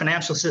entire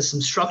financial system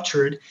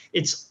structured,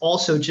 it's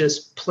also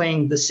just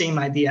playing the same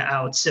idea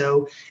out.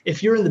 So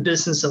if you're in the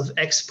business of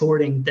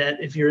exporting debt,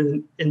 if you're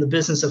in the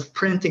business of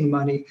printing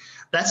money,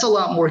 that's a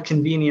lot more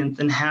convenient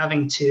than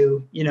having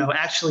to,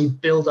 actually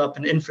build up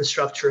an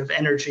infrastructure of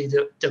energy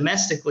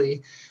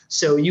domestically.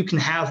 So you can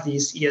have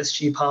these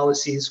ESG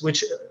policies,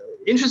 which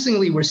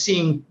interestingly, we're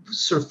seeing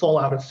sort of fall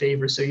out of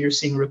favor. So you're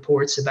seeing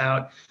reports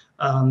about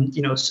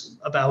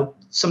about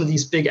some of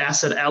these big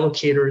asset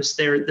allocators.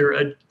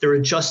 They're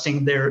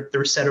adjusting their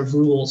set of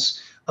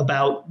rules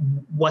about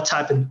what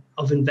type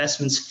of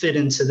investments fit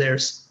into their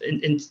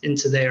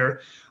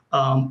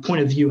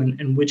point of view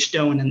and which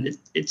don't. And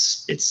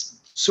it's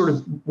sort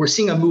of, we're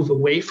seeing a move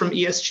away from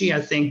ESG,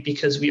 I think,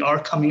 because we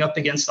are coming up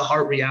against the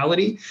hard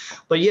reality.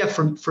 But yeah,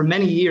 for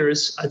many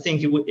years, I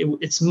think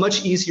it's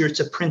much easier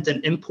to print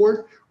and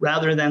import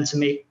rather than to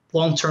make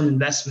long-term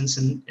investments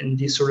in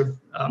these sort of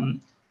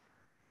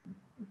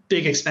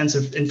big,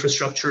 expensive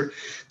infrastructure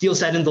deals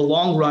that in the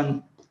long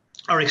run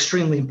are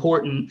extremely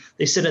important.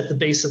 They sit at the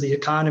base of the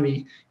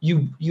economy.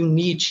 You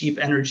need cheap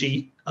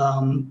energy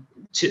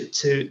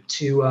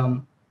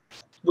to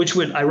which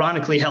would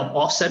ironically help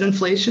offset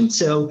inflation.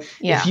 So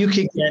if you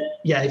could get,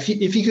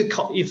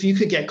 if you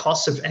could get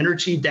costs of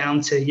energy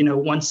down to,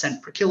 1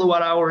 cent per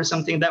kilowatt hour or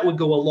something, that would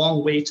go a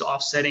long way to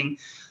offsetting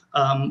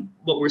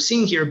what we're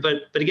seeing here.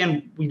 But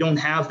again, we don't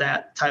have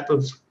that type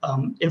of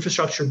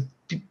infrastructure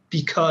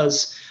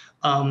because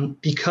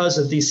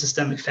of these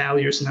systemic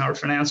failures in our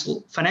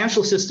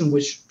financial system,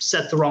 which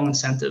set the wrong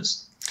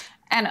incentives.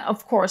 And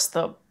of course,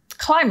 the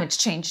climate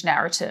change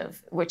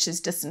narrative, which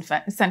is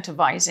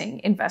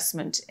disincentivizing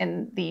investment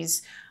in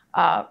these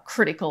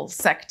critical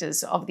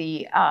sectors of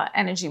the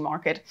energy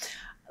market.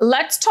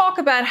 Let's talk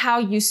about how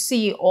you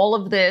see all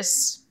of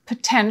this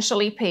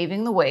potentially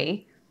paving the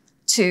way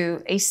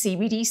to a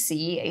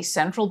CBDC, a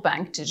central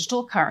bank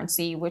digital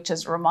currency, which,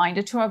 as a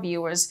reminder to our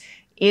viewers,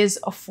 is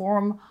a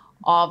form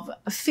of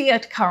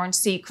fiat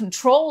currency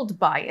controlled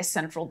by a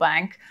central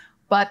bank,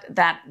 but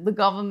that the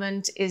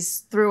government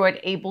is, through it,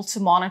 able to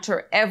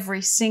monitor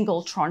every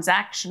single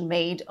transaction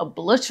made,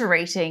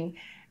 obliterating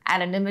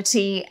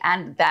anonymity,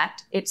 and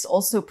that it's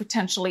also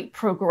potentially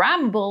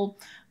programmable,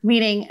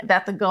 meaning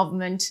that the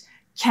government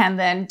can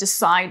then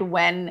decide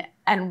when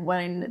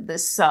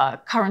this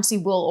currency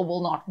will or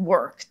will not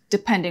work,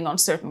 depending on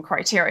certain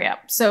criteria.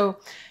 So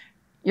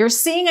you're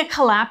seeing a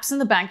collapse in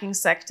the banking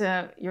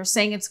sector. You're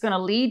saying it's going to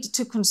lead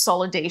to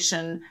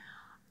consolidation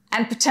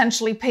and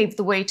potentially pave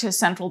the way to a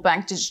central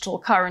bank digital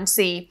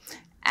currency.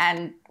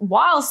 And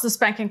whilst this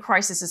banking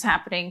crisis is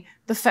happening,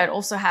 the Fed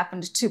also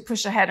happened to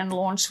push ahead and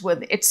launch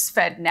with its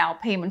Fed Now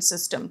payment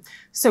system.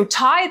 So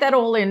tie that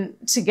all in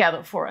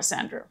together for us,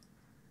 Andrew.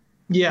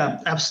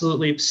 Yeah,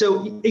 absolutely.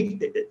 So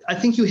I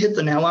think you hit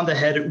the nail on the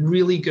head. It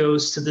really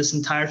goes to this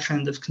entire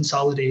trend of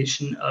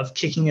consolidation, of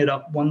kicking it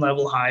up one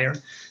level higher.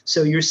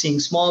 So you're seeing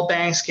small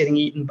banks getting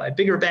eaten by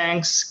bigger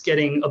banks,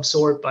 getting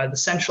absorbed by the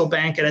central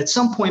bank. And at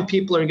some point,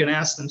 people are going to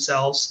ask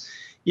themselves,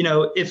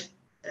 if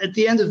at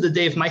the end of the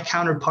day, if my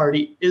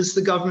counterparty is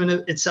the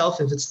government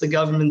itself, if it's the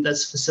government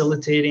that's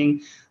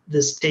facilitating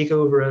this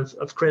takeover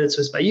of Credit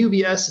Suisse by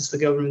UBS, it's the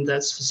government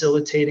that's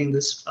facilitating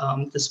this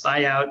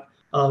buyout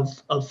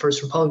of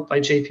First Republic by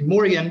JP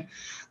Morgan,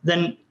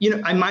 then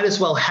I might as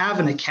well have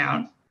an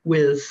account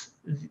with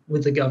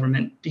the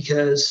government,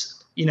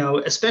 because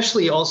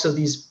especially also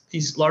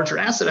these larger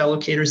asset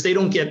allocators, they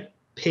don't get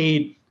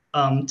paid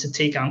to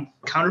take on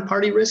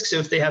counterparty risk. So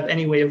if they have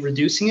any way of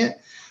reducing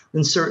it,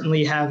 then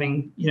certainly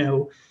having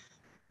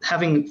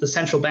the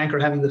central bank or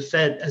having the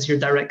Fed as your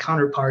direct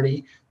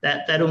counterparty,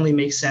 that only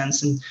makes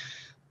sense. And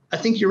I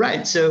think you're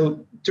right.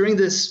 So during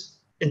this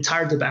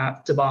entire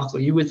debacle,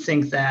 you would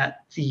think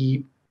that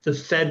the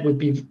Fed would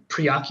be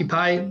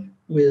preoccupied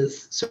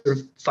with sort of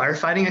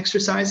firefighting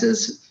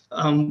exercises,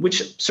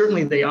 which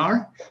certainly they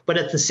are. But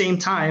at the same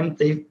time,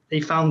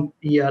 they found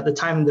the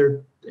time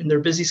in their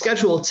busy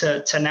schedule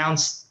to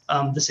announce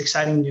this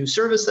exciting new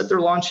service that they're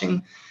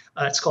launching.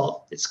 It's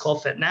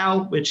called Fed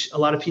Now, which a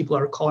lot of people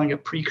are calling a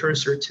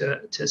precursor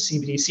to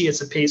CBDC.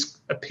 It's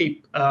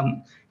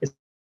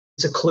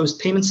a closed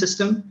payment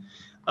system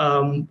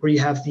where you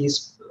have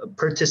these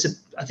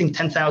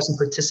 10,000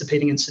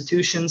 participating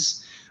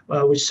institutions,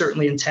 which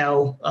certainly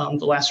entail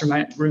the last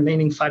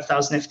remaining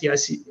 5,000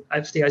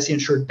 FDIC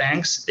insured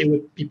banks. They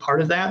would be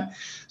part of that.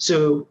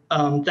 So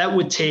that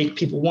would take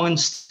people one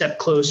step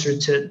closer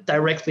to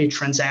directly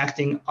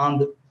transacting on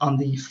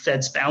the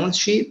Fed's balance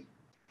sheet.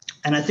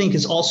 And I think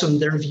is also, in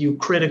their view,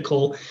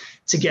 critical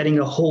to getting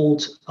a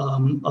hold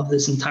of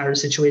this entire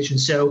situation.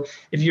 So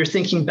if you're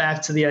thinking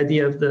back to the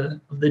idea of the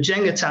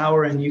Jenga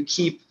tower and you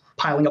keep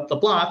piling up the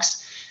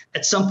blocks,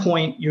 at some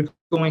point you're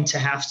going to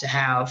have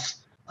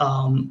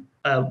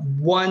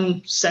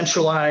one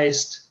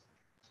centralized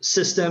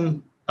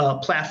system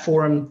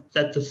platform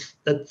that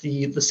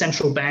the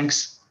central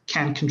banks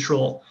can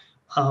control.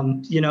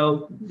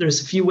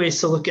 There's a few ways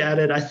to look at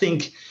it. I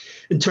think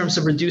in terms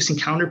of reducing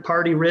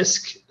counterparty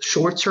risk,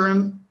 short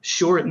term,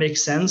 sure, it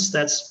makes sense.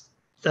 That's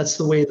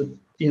the way that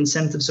the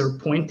incentives are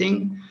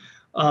pointing.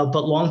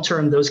 But long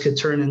term, those could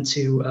turn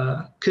into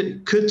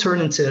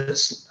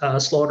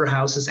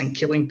slaughterhouses and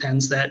killing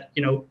pens that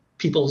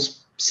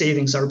people's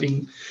savings are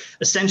being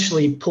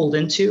essentially pulled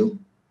into.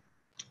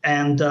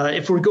 And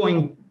if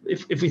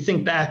we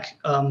think back,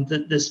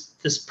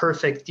 this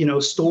perfect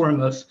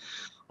storm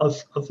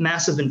of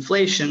massive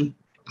inflation,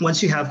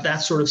 once you have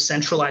that sort of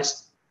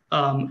centralized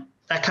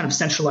that kind of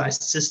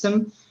centralized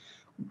system,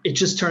 it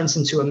just turns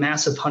into a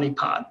massive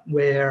honeypot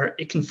where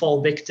it can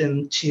fall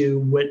victim to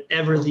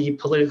whatever the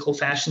political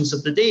fashions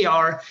of the day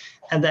are.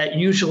 And that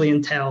usually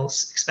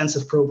entails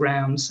expensive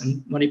programs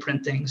and money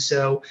printing.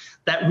 So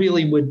that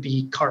really would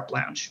be carte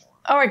blanche.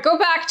 All right, go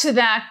back to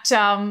that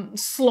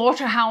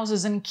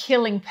slaughterhouses and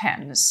killing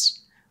pens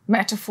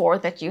metaphor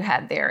that you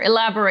had there.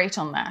 Elaborate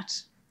on that.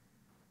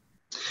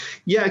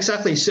 Yeah,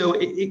 exactly. So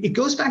it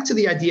goes back to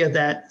the idea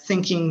that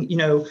thinking,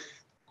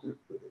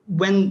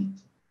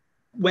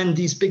 when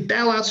these big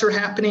bailouts are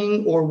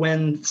happening, or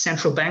when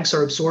central banks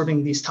are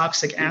absorbing these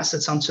toxic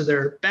assets onto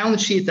their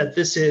balance sheet, that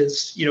this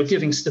is,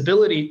 giving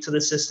stability to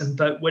the system.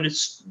 But what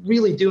it's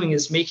really doing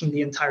is making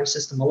the entire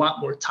system a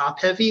lot more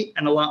top heavy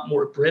and a lot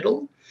more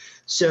brittle.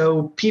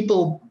 So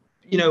people,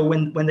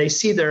 when they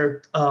see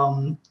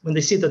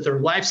that their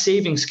life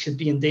savings could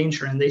be in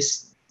danger, and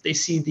they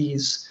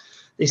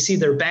see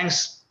their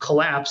banks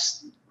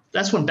collapse,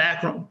 that's when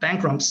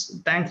bank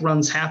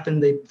runs happen.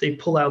 They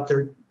pull out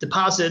their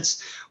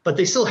deposits, but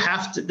they're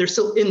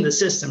still in the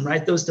system,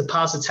 right? Those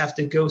deposits have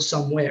to go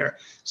somewhere.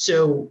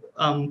 So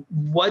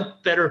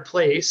what better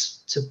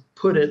place to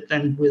put it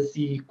than with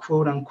the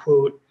quote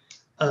unquote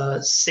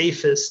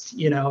safest,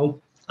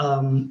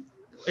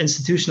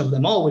 institution of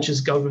them all, which is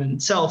government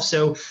itself.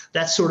 So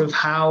that's sort of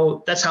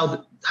how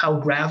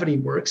gravity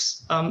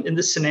works in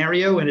this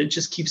scenario, and it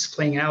just keeps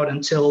playing out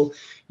until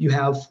you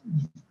have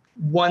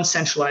one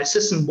centralized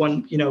system, a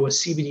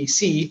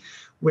CBDC,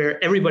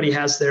 where everybody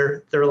has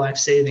their life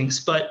savings.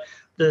 But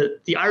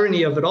the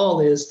irony of it all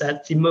is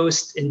that the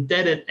most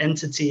indebted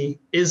entity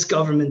is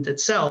government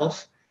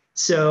itself.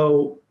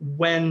 So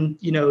when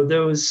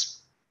those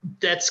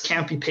debts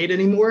can't be paid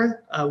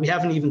anymore, we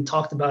haven't even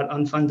talked about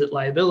unfunded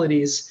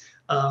liabilities.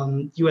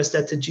 U.S.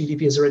 debt to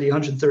GDP is already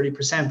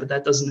 130%, but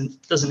that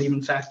doesn't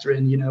even factor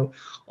in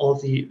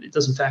it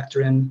doesn't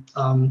factor in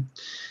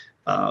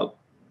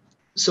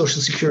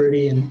Social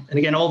Security and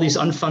again all these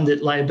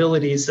unfunded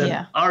liabilities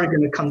that are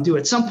going to come due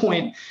at some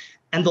point.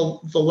 And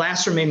the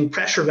last remaining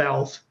pressure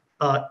valve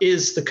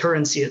is the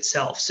currency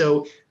itself.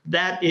 So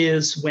that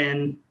is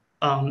when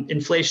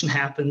inflation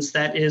happens.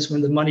 That is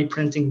when the money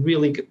printing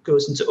really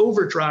goes into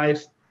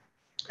overdrive,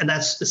 and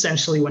that's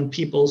essentially when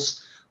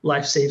people's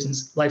life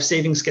savings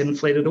get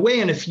inflated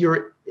away. And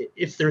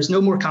if there's no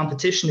more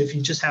competition, if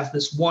you just have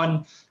this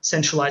one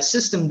centralized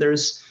system,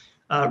 there's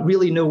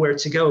really nowhere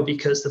to go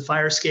because the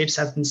fire escapes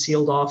have been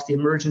sealed off, the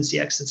emergency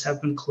exits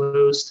have been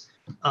closed.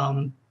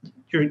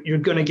 You're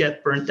going to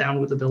get burnt down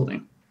with the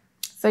building.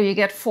 So you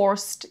get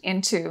forced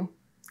into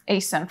a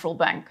central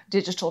bank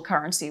digital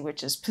currency,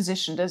 which is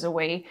positioned as a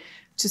way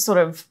to sort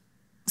of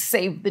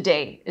save the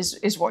day,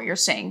 is what you're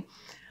saying.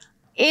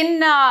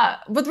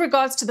 With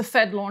regards to the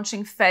Fed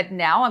launching Fed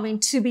Now, I mean,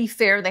 to be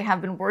fair, they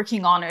have been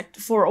working on it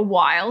for a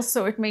while,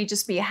 so it may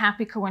just be a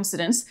happy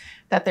coincidence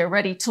that they're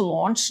ready to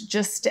launch,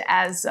 just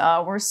as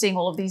we're seeing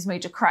all of these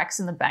major cracks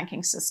in the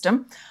banking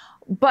system.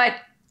 But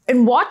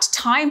in what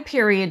time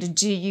period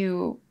do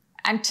you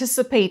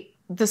anticipate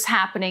this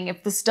happening,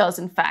 if this does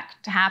in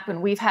fact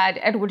happen? We've had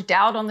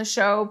𝗣𝗿𝗶𝗺 on the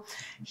show.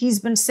 He's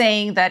been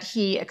saying that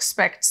he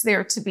expects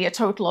there to be a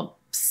total of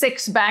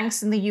 6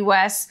 banks in the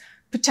US,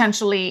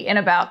 potentially in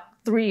about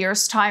 3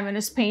 years' time, and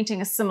is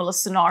painting a similar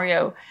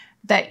scenario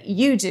that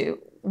you do.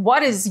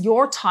 What is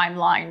your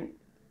timeline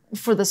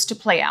for this to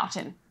play out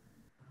in?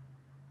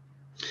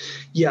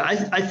 Yeah,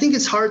 I think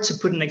it's hard to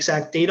put an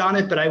exact date on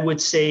it, but I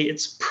would say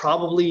it's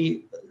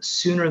probably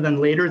sooner than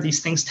later.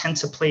 These things tend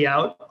to play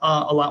out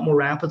a lot more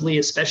rapidly,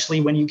 especially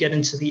when you get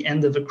into the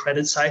end of a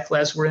credit cycle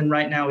as we're in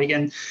right now.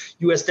 Again,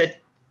 U.S. debt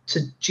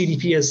to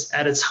GDP is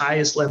at its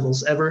highest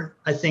levels ever.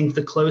 I think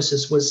the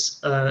closest was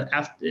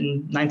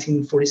in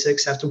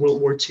 1946, after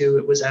World War II,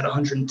 it was at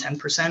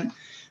 110%.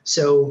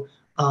 So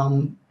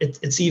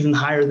it's even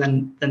higher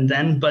than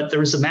then, but there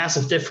was a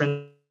massive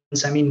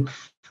difference. I mean,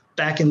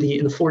 back in the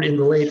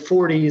late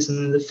 40s and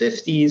in the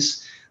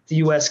 50s, the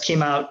U.S.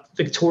 came out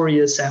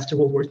victorious after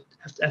World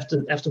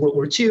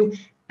War II,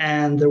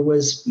 and there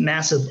was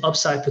massive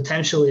upside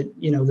potential.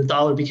 The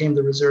dollar became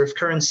the reserve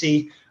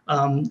currency.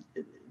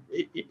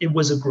 It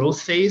was a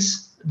growth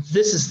phase.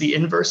 This is the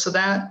inverse of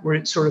that.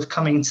 We're sort of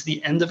coming to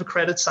the end of a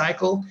credit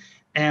cycle,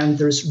 and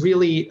there's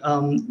really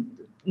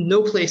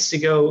no place to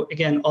go,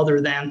 again, other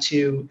than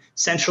to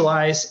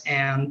centralize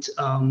and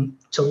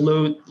to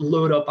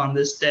load up on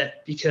this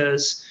debt,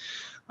 because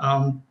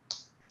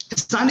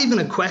it's not even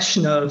a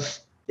question of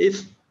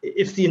if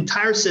the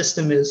entire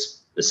system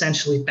is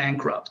essentially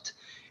bankrupt.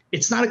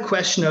 It's not a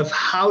question of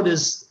how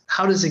does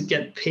it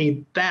get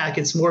paid back.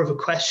 It's more of a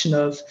question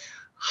of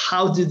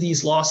how do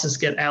these losses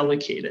get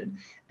allocated?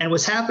 And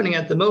what's happening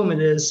at the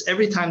moment is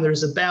every time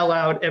there's a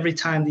bailout, every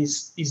time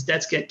these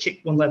debts get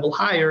kicked one level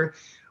higher,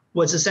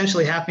 what's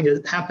essentially happening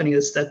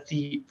is that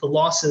the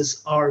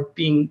losses are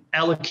being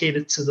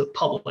allocated to the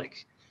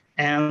public.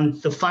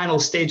 And the final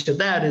stage of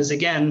that is,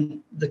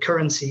 again, the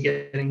currency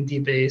getting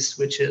debased,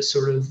 which is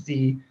sort of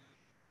the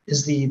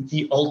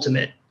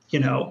ultimate,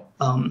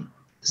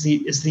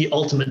 is the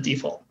ultimate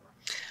default.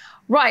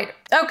 Right.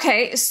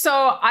 Okay.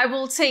 So I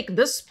will take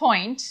this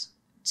point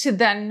to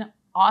then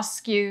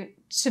ask you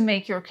to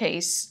make your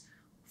case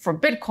for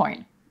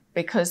Bitcoin,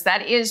 because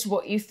that is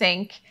what you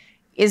think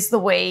is the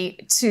way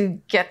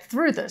to get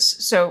through this.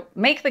 So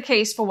make the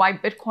case for why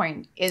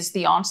Bitcoin is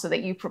the answer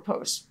that you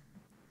propose.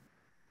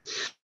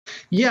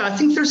 Yeah, I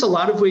think there's a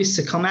lot of ways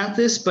to come at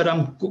this, but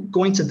I'm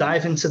going to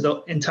dive into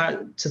the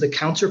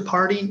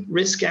counterparty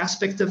risk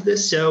aspect of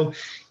this. So,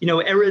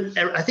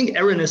 I think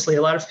erroneously,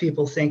 a lot of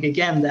people think,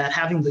 again, that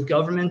having the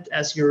government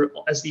as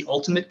the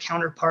ultimate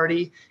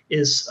counterparty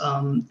is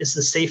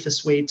the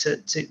safest way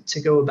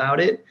to go about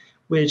it,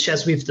 which,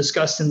 as we've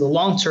discussed in the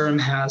long term,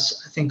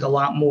 has, I think, a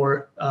lot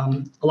more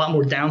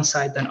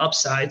downside than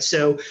upside.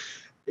 So,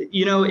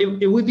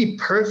 it would be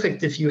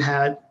perfect if you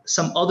had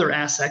some other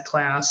asset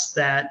class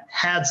that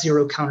had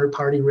zero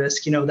counterparty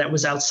risk, that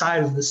was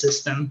outside of the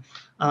system,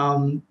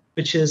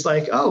 which is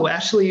like, oh,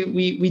 actually,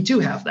 we do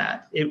have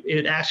that.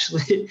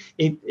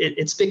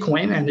 It's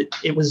Bitcoin, and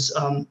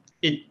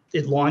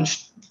it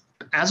launched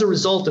as a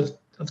result of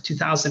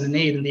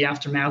 2008 in the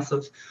aftermath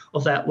of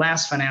that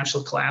last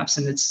financial collapse,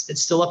 and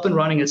it's still up and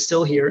running. It's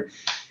still here.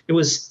 It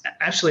was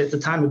actually at the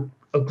time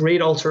a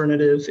great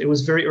alternative. It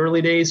was very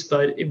early days,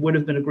 but it would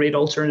have been a great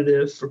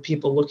alternative for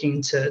people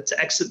looking to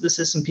exit the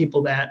system,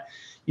 people that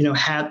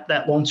had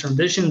that long-term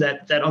vision,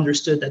 that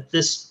understood that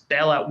this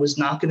bailout was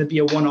not going to be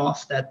a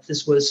one-off, that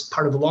this was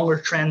part of a longer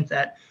trend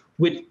that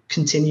would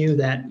continue,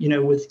 that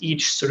with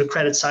each sort of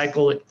credit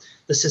cycle,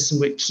 the system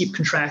would keep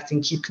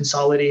contracting, keep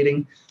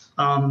consolidating.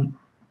 And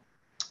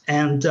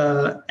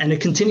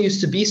it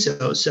continues to be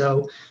so.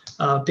 So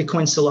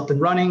Bitcoin's still up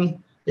and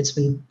running. It's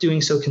been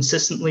doing so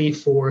consistently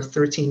for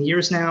 13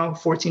 years now,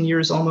 14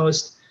 years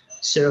almost.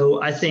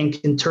 So I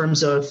think in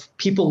terms of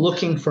people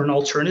looking for an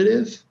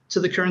alternative to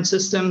the current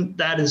system,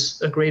 that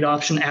is a great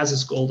option, as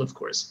is gold, of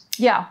course.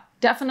 Yeah,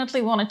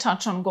 definitely want to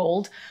touch on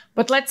gold.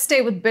 But let's stay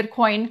with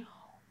Bitcoin.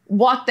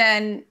 What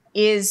then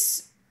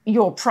is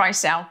your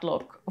price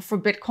outlook for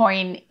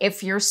Bitcoin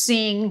if you're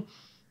seeing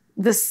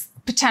this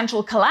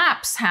potential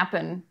collapse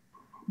happen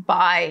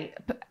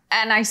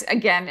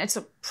again, it's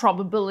a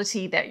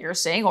probability that you're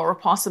saying, or a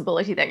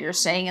possibility that you're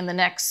saying, in the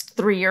next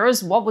 3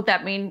 years? What would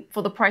that mean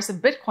for the price of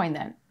Bitcoin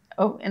then?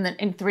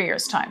 In 3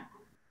 years' time?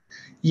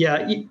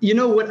 Yeah,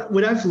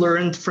 what I've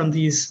learned from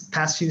these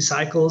past few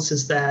cycles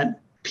is that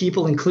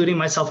people, including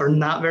myself, are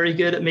not very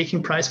good at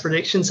making price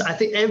predictions. I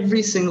think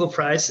every single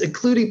price,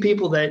 including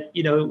people that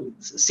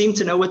seem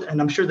to know what,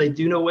 and I'm sure they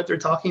do know what they're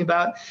talking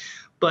about,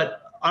 but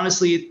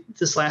honestly,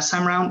 this last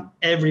time around,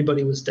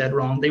 everybody was dead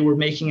wrong. They were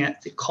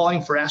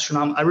calling for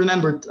astronomical. I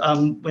remember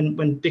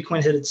when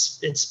Bitcoin hit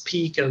its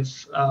peak of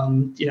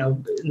in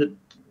the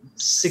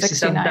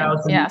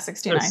 67,000. Yeah,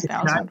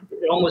 69,000.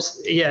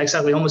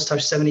 Exactly, almost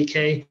touched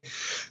 70K.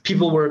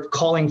 People were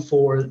calling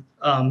for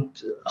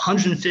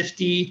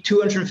 150,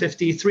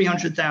 250,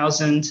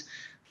 300,000.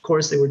 Of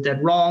course, they were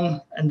dead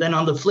wrong. And then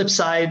on the flip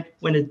side,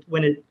 when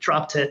it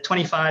dropped to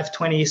 25,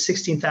 20,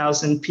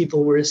 16,000,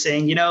 people were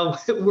saying,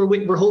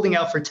 we're holding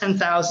out for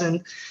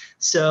 10,000.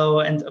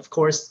 So, and of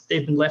course,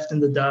 they've been left in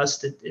the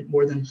dust. It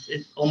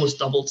almost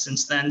doubled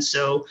since then.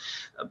 So,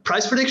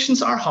 price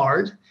predictions are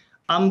hard.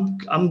 I'm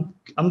going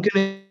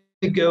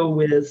to go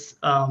with,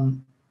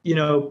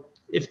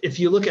 if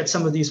you look at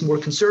some of these more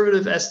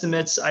conservative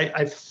estimates,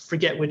 I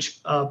forget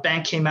which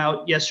bank came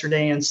out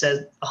yesterday and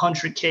said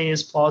 100K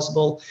is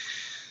plausible.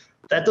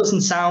 That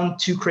doesn't sound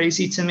too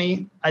crazy to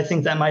me. I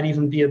think that might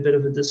even be a bit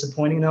of a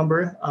disappointing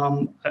number.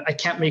 I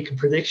can't make a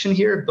prediction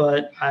here,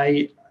 but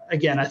I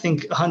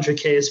think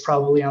 100K is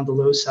probably on the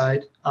low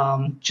side.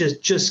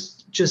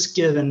 Just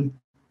given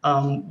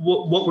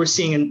what we're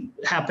seeing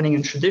happening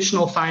in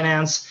traditional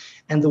finance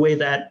and the way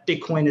that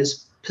Bitcoin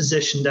is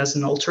positioned as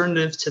an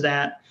alternative to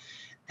that,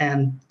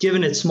 and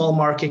given its small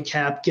market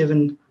cap,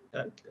 given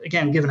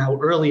how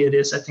early it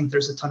is, I think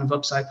there's a ton of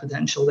upside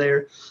potential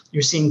there.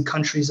 You're seeing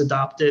countries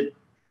adopt it.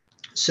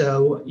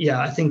 So, yeah,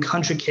 I think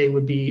 100K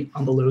would be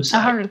on the low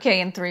side. 100K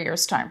in 3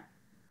 years' time?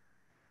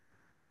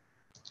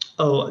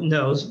 Oh,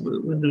 no,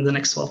 within the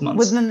next 12 months.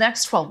 Within the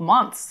next 12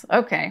 months.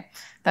 Okay.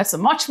 That's a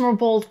much more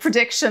bold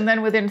prediction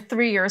than within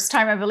 3 years'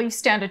 time. I believe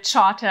Standard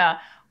Chartered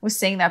was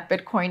saying that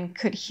Bitcoin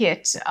could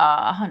hit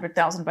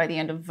 100,000 by the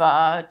end of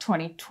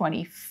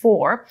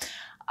 2024.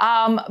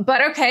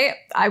 But okay,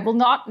 I will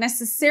not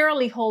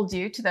necessarily hold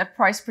you to that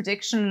price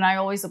prediction. And I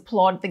always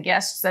applaud the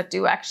guests that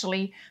do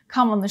actually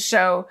come on the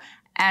show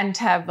and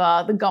have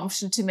the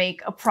gumption to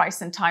make a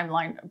price and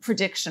timeline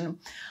prediction.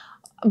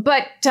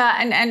 But,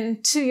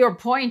 and to your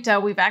point,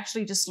 we've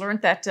actually just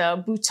learned that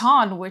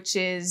Bhutan, which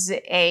is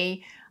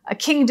a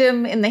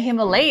kingdom in the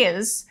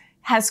Himalayas,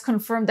 has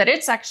confirmed that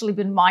it's actually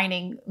been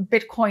mining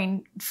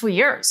Bitcoin for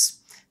years.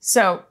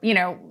 So,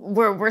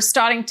 we're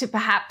starting to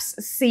perhaps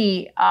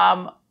see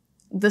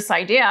this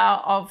idea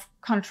of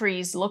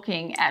countries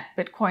looking at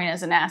Bitcoin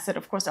as an asset.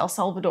 Of course, El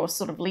Salvador is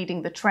sort of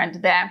leading the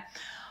trend there.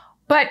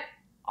 But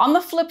on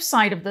the flip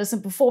side of this,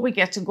 and before we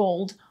get to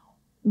gold,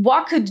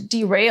 what could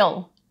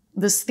derail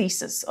this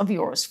thesis of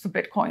yours for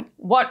Bitcoin?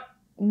 What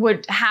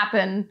would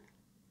happen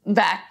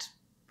that,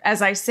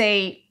 as I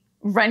say,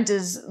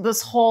 renders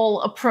this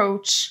whole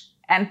approach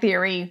and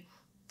theory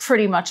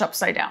pretty much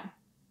upside down?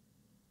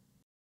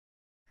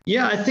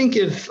 Yeah, I think I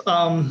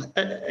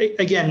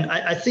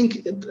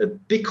think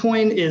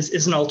Bitcoin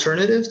is an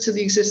alternative to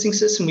the existing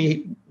system.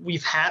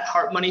 We've had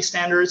hard money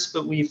standards,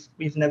 but we've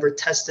never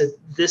tested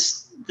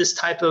this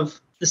type of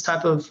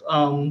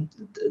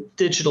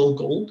digital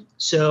gold.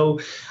 So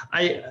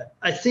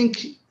I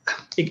think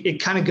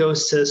it kind of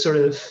goes to sort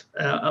of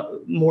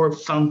more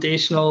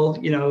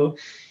foundational,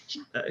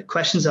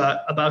 questions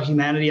about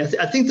humanity.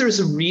 I think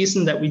there's a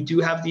reason that we do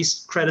have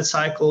these credit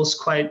cycles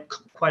quite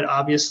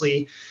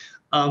obviously.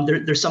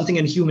 There's something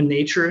in human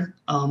nature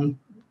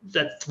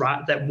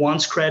that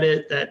wants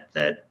credit,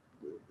 that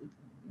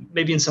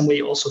maybe in some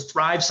way also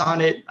thrives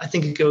on it. I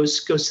think it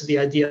goes to the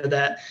idea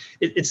that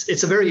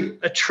it's a very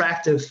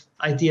attractive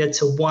idea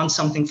to want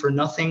something for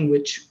nothing,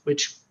 which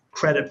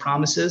credit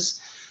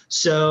promises.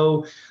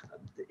 So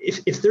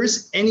if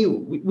there's any,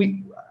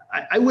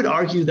 I would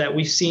argue that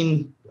we've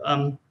seen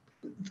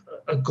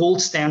a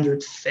gold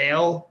standard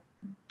fail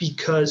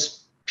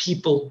because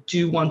people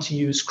do want to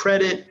use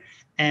credit,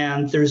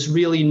 and there's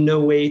really no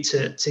way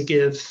to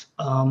give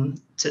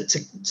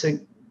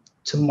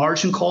to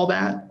margin call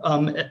that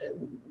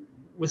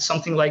with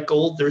something like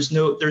gold. There's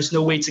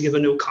no way to give a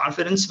no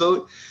confidence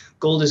vote.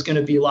 Gold is going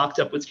to be locked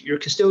up with your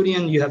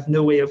custodian. You have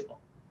no way of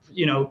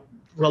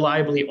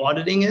reliably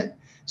auditing it.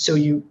 So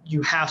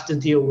you have to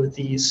deal with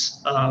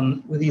these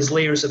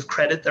layers of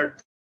credit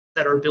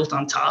that are built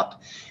on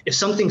top. If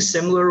something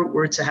similar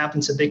were to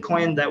happen to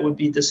Bitcoin, that would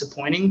be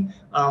disappointing.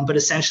 But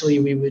essentially,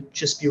 we would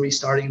just be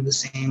restarting the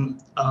same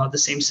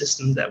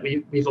system that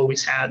we've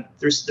always had.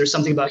 There's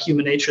something about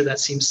human nature that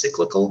seems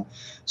cyclical,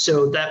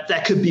 so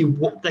that could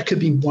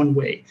be one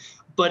way.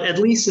 But at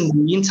least in the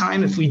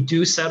meantime, if we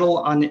do settle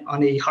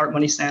on a hard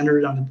money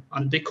standard, on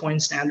a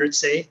Bitcoin standard,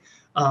 say,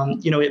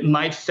 it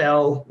might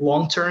fail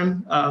long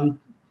term.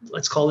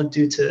 Let's call it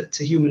due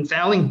to human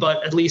failing,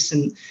 but at least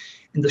in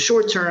the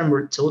short term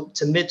or to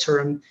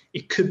midterm,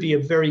 it could be a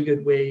very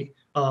good way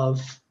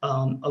of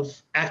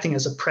acting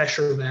as a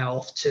pressure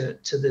valve to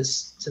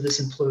this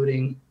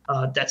imploding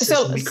debt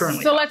system we currently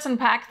have. So let's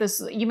unpack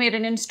this. You made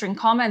an interesting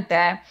comment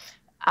there,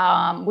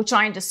 which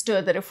I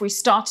understood, that if we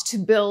start to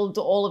build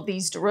all of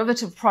these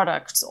derivative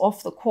products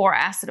off the core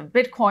asset of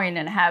Bitcoin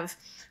and have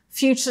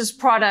futures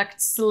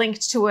products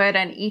linked to it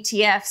and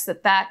ETFs,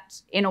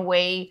 that in a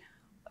way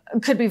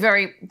could be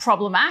very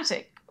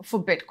problematic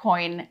for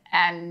Bitcoin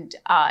and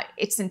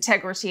its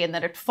integrity, and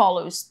that it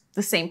follows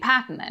the same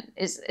pattern. Then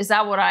is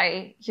that what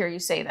I hear you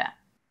say there?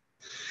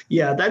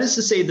 Yeah, that is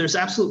to say, there's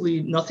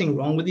absolutely nothing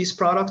wrong with these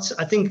products.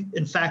 I think,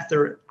 in fact,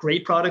 they're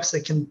great products.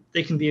 They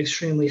can be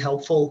extremely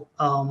helpful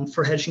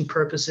for hedging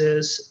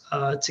purposes,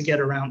 to get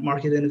around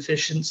market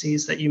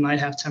inefficiencies that you might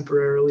have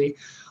temporarily.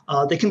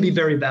 They can be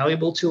very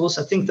valuable tools.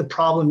 I think the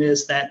problem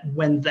is that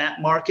when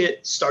that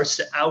market starts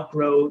to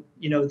outgrow,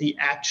 the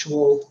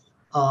actual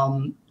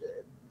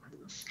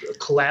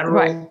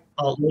collateral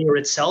layer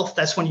itself,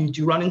 that's when you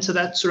do run into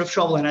that sort of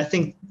trouble. And I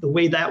think the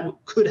way that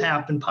could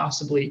happen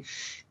possibly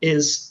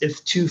is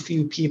if too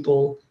few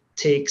people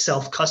take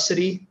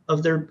self-custody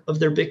of their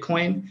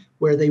Bitcoin,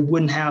 where they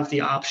wouldn't have the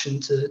option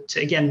to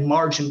again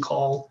margin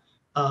call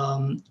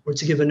or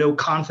to give a no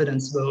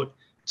confidence vote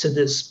to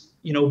this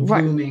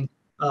booming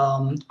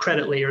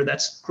credit layer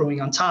that's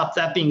growing on top.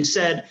 That being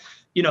said,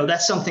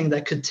 that's something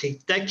that could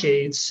take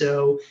decades.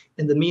 So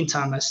in the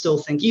meantime, I still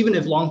think, even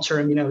if long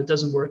term, it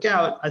doesn't work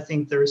out, I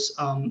think there's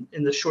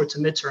in the short to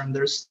midterm,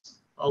 there's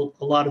a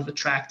lot of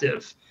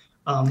attractive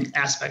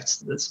aspects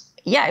to this.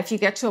 Yeah, if you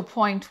get to a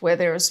point where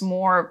there's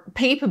more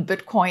paper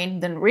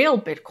Bitcoin than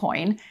real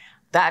Bitcoin,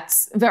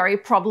 that's very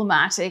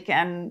problematic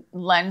and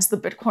lends the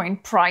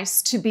Bitcoin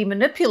price to be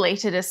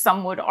manipulated, as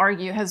some would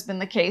argue has been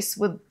the case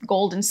with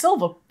gold and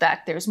silver,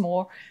 that there's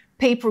more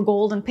paper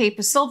gold and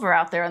paper silver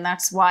out there. And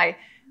that's why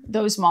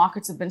those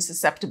markets have been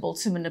susceptible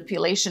to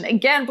manipulation.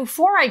 Again,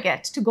 before I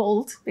get to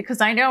gold,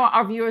 because I know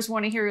our viewers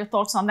want to hear your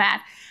thoughts on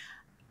that,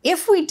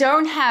 if we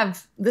don't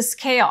have this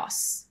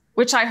chaos,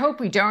 which I hope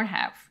we don't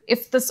have,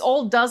 if this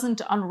all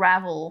doesn't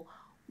unravel,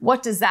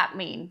 what does that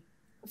mean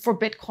for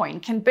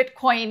Bitcoin? Can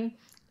Bitcoin,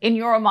 in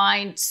your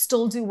mind,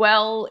 still do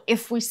well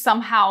if we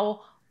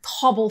somehow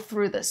hobble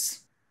through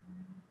this?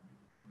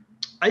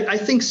 I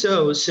think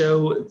so.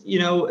 So,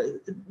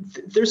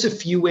 there's a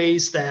few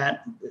ways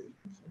that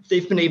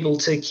they've been able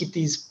to keep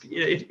these.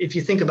 If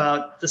you think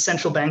about the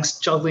central banks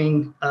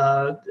juggling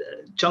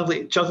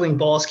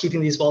balls,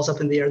 keeping these balls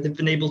up in the air, they've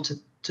been able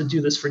to do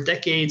this for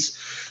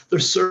decades.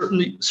 There's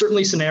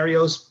certainly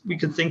scenarios we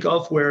could think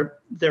of where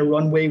their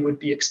runway would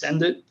be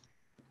extended.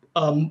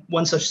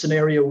 One such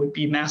scenario would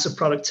be massive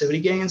productivity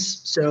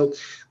gains. So,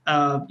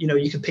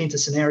 you could paint a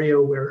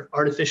scenario where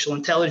artificial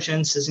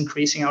intelligence is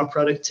increasing our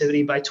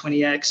productivity by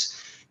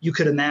 20x. You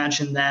could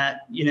imagine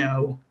that,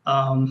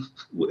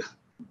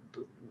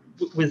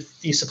 with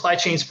the supply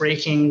chains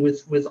breaking,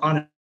 with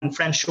on and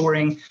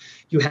friendshoring,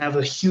 you have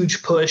a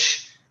huge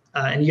push,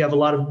 and you have a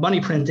lot of money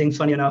printing,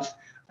 funny enough,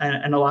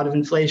 and a lot of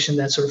inflation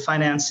that sort of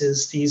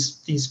finances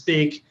these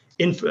big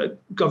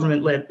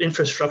government-led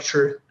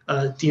infrastructure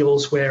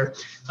deals where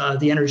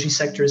the energy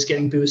sector is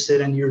getting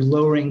boosted, and you're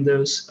lowering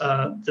those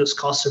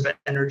costs of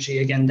energy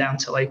again down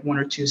to like 1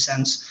 or 2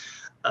 cents.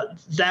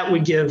 That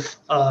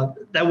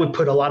would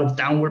put a lot of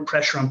downward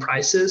pressure on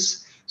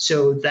prices.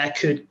 So that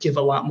could give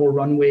a lot more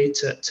runway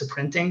to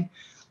printing.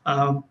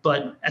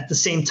 But at the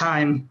same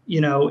time,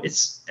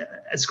 it's,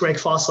 as Greg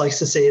Foss likes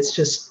to say,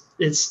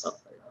 it's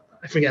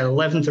I forget,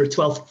 11th or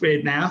 12th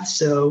grade math.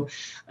 So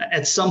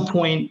at some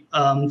point,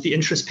 the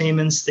interest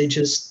payments, they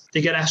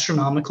get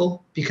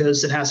astronomical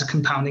because it has a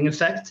compounding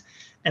effect.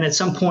 And at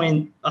some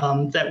point,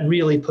 that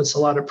really puts a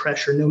lot of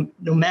pressure,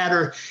 no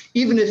matter,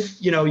 even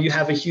if, you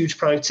have a huge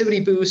productivity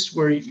boost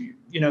where,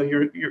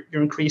 you're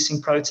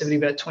increasing productivity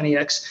by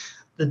 20x,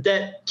 the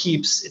debt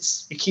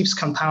keeps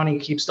compounding,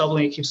 it keeps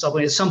doubling, it keeps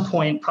doubling. At some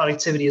point,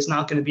 productivity is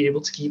not going to be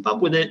able to keep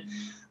up with it.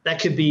 That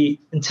could be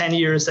in 10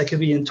 years, that could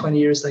be in 20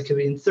 years, that could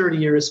be in 30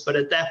 years. But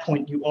at that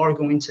point, you are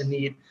going to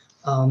need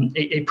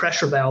a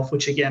pressure valve,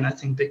 which again, I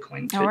think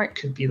Bitcoin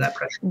could be that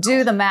pressure valve.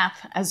 Do the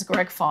math, as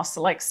𝗣𝗿𝗧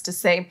likes to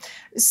say.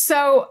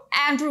 So,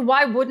 Andrew,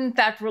 why wouldn't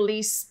that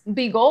release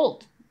be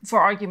gold? For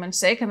argument's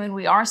sake, I mean,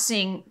 we are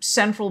seeing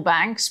central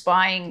banks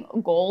buying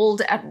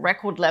gold at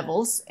record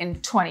levels in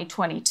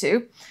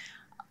 2022.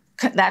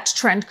 That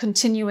trend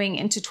continuing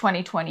into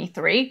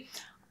 2023.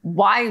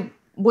 Why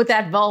would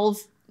that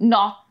valve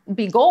not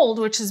be gold,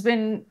 which has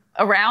been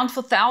around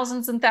for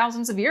thousands and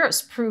thousands of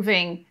years,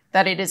 proving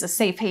that it is a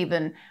safe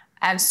haven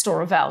and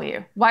store of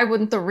value? Why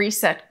wouldn't the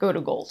reset go to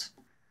gold?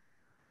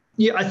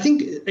 Yeah, I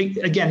think,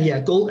 again, yeah,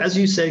 gold, as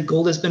you said,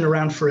 gold has been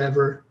around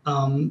forever.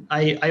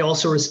 I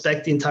also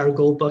respect the entire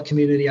𝗍𝗶𝗺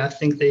community. I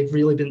think they've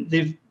really been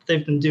in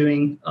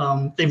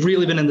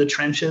the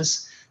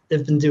trenches.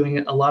 They've been doing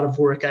a lot of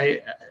work.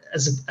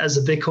 As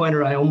a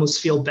Bitcoiner, I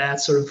almost feel bad.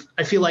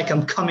 I feel like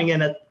I'm coming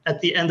in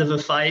at the end of a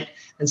fight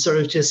and sort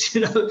of just,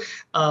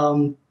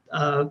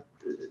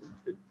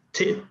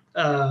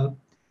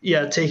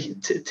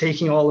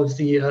 taking all of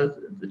the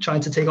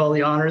trying to take all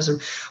the honors.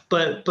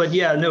 But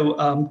yeah, no,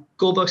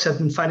 𝗍𝗶𝗺 have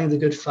been fighting the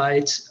good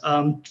fight.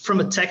 From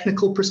a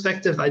technical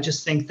perspective, I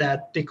just think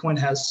that Bitcoin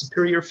has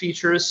superior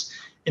features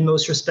in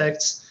most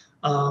respects.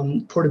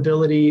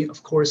 Portability,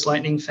 of course,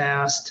 lightning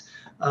fast.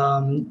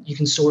 You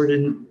can store it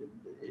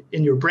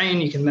in your brain.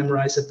 You can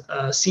memorize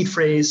a seed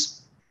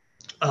phrase.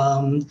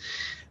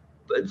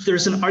 But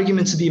there's an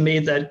argument to be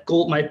made that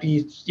gold might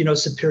be,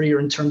 superior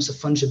in terms of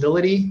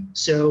fungibility.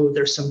 So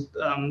there's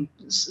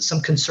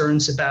some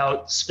concerns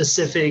about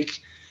specific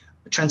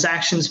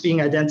transactions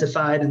being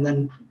identified, and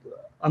then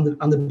on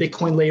the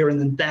Bitcoin layer, and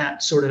then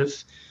that sort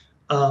of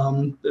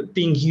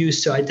being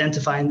used to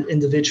identify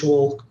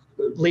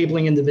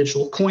labeling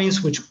individual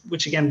coins,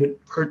 which again would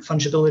hurt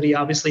fungibility,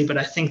 obviously. But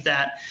I think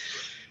that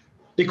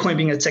Bitcoin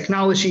being a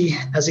technology,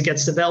 as it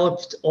gets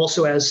developed,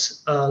 also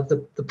as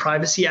the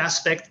privacy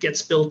aspect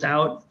gets built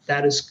out,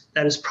 that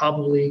is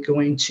probably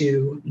going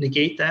to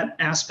negate that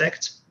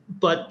aspect.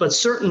 But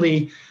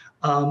certainly,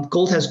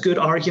 gold has good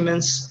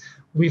arguments.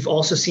 We've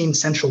also seen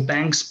central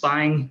banks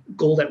buying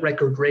gold at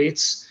record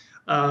rates.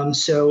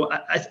 So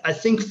I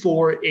think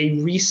for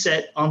a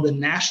reset on the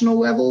national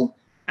level,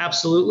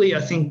 absolutely,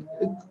 I think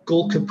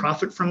gold could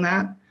profit from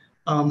that.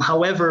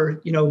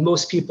 However,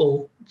 most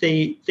people,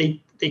 they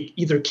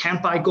either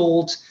can't buy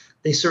gold,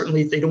 they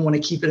don't want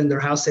to keep it in their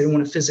house, they don't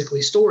want to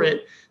physically store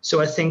it. So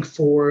I think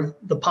for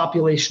the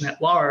population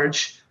at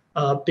large,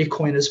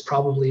 Bitcoin is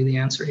probably the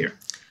answer here.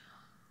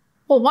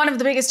 Well, one of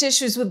the biggest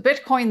issues with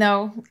Bitcoin,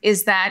 though,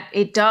 is that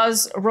it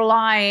does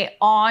rely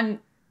on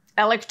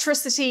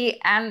electricity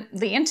and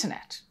the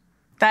internet.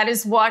 That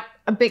is what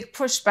a big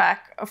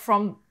pushback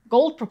from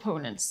gold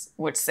proponents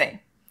would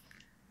say.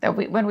 That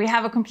when we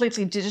have a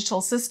completely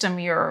digital system,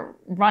 you're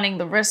running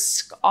the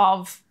risk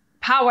of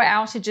power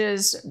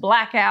outages,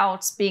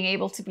 blackouts, being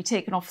able to be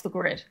taken off the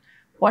grid.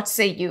 What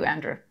say you,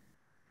 Andrew?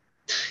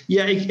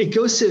 Yeah, it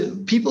goes to,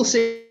 people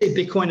say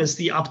Bitcoin is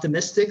the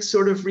optimistic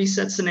sort of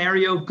reset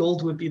scenario.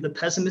 Gold would be the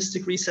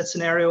pessimistic reset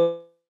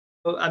scenario.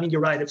 I mean, you're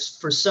right. If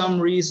for some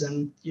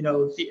reason,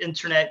 the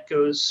internet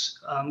goes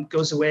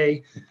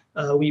away,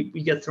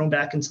 we get thrown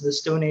back into the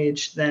Stone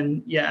Age,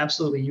 then yeah,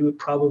 absolutely, you would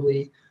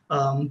probably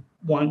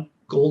want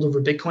gold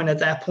over Bitcoin at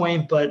that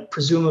point, but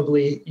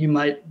presumably you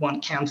might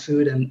want canned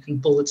food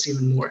and bullets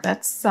even more.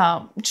 That's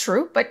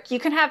true, but you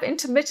can have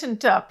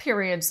intermittent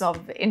periods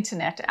of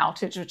internet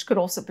outage, which could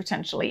also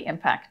potentially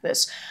impact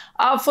this.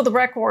 For the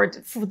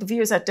record, for the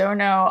viewers that don't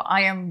know,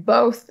 I am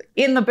both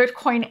in the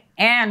Bitcoin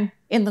and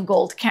in the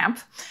gold camp.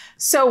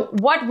 So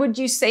what would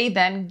you say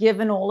then,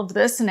 given all of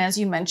this, and as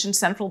you mentioned,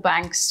 central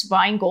banks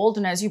buying gold,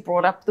 and as you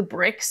brought up the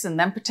BRICS, and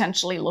then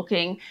potentially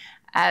looking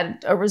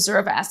at a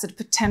reserve asset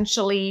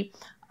potentially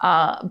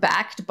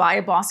backed by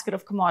a basket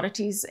of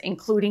commodities,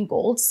 including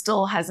gold,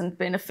 still hasn't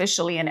been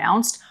officially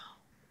announced.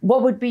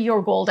 What would be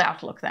your gold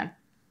outlook then?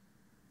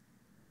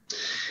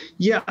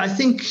 Yeah, I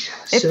think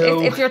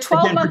so. If your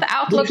 12-month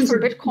outlook for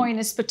Bitcoin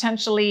is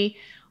potentially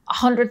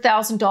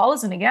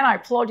 $100,000, and again, I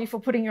applaud you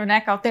for putting your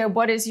neck out there,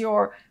 what is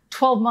your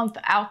 12-month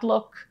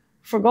outlook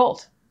for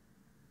gold?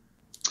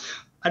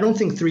 I don't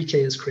think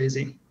 3K is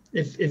crazy.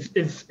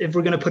 If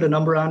we're going to put a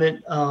number on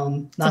it,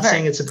 not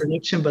saying it's a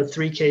prediction, but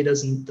 3K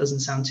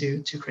doesn't sound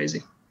too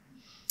crazy.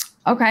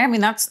 Okay, I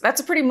mean that's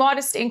a pretty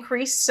modest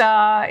increase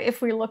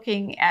if we're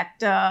looking at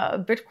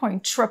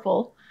Bitcoin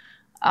triple.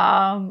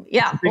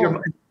 Yeah,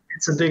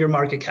 it's a bigger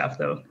market cap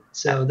though,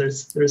 so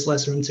there's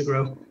less room to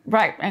grow.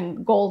 Right,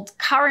 and gold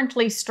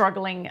currently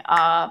struggling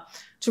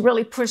to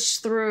really push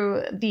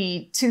through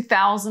the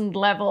 2,000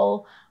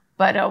 level,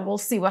 but we'll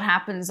see what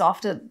happens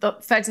after the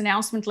Fed's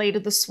announcement later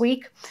this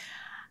week.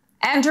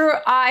 Andrew,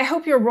 I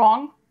hope you're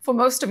wrong. for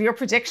most of your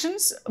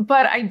predictions,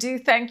 but I do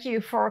thank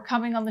you for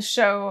coming on the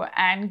show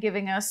and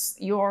giving us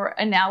your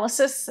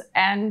analysis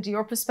and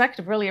your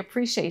perspective. Really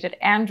appreciate it,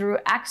 Andrew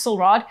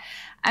Axelrod.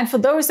 And for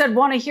those that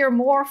want to hear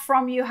more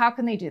from you, how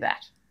can they do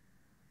that?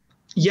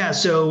 Yeah,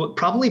 so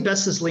probably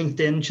best is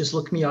LinkedIn. Just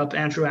look me up,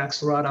 Andrew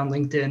Axelrod on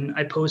LinkedIn.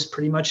 I post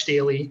pretty much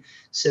daily.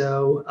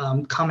 So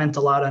comment a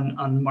lot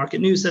on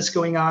market news that's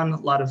going on, a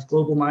lot of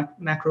global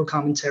macro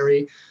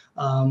commentary,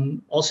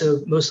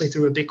 also mostly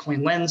through a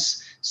Bitcoin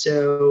lens.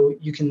 So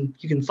you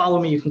can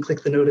follow me, you can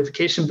click the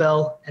notification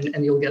bell,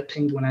 and you'll get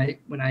pinged when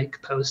I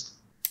post.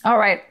 All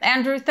right,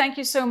 Andrew, thank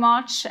you so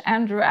much.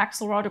 Andrew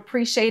Axelrod,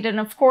 appreciate it. And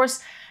of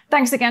course,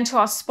 thanks again to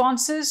our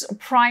sponsors,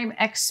 Prime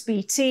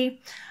XBT.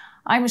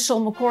 I'm Michelle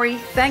Makori.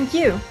 Thank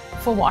you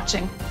for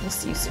watching. We'll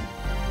see you soon.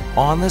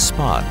 On the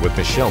Spot with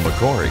Michelle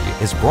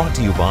Makori is brought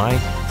to you by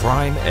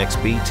Prime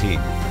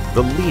XBT,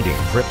 the leading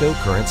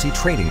cryptocurrency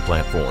trading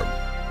platform.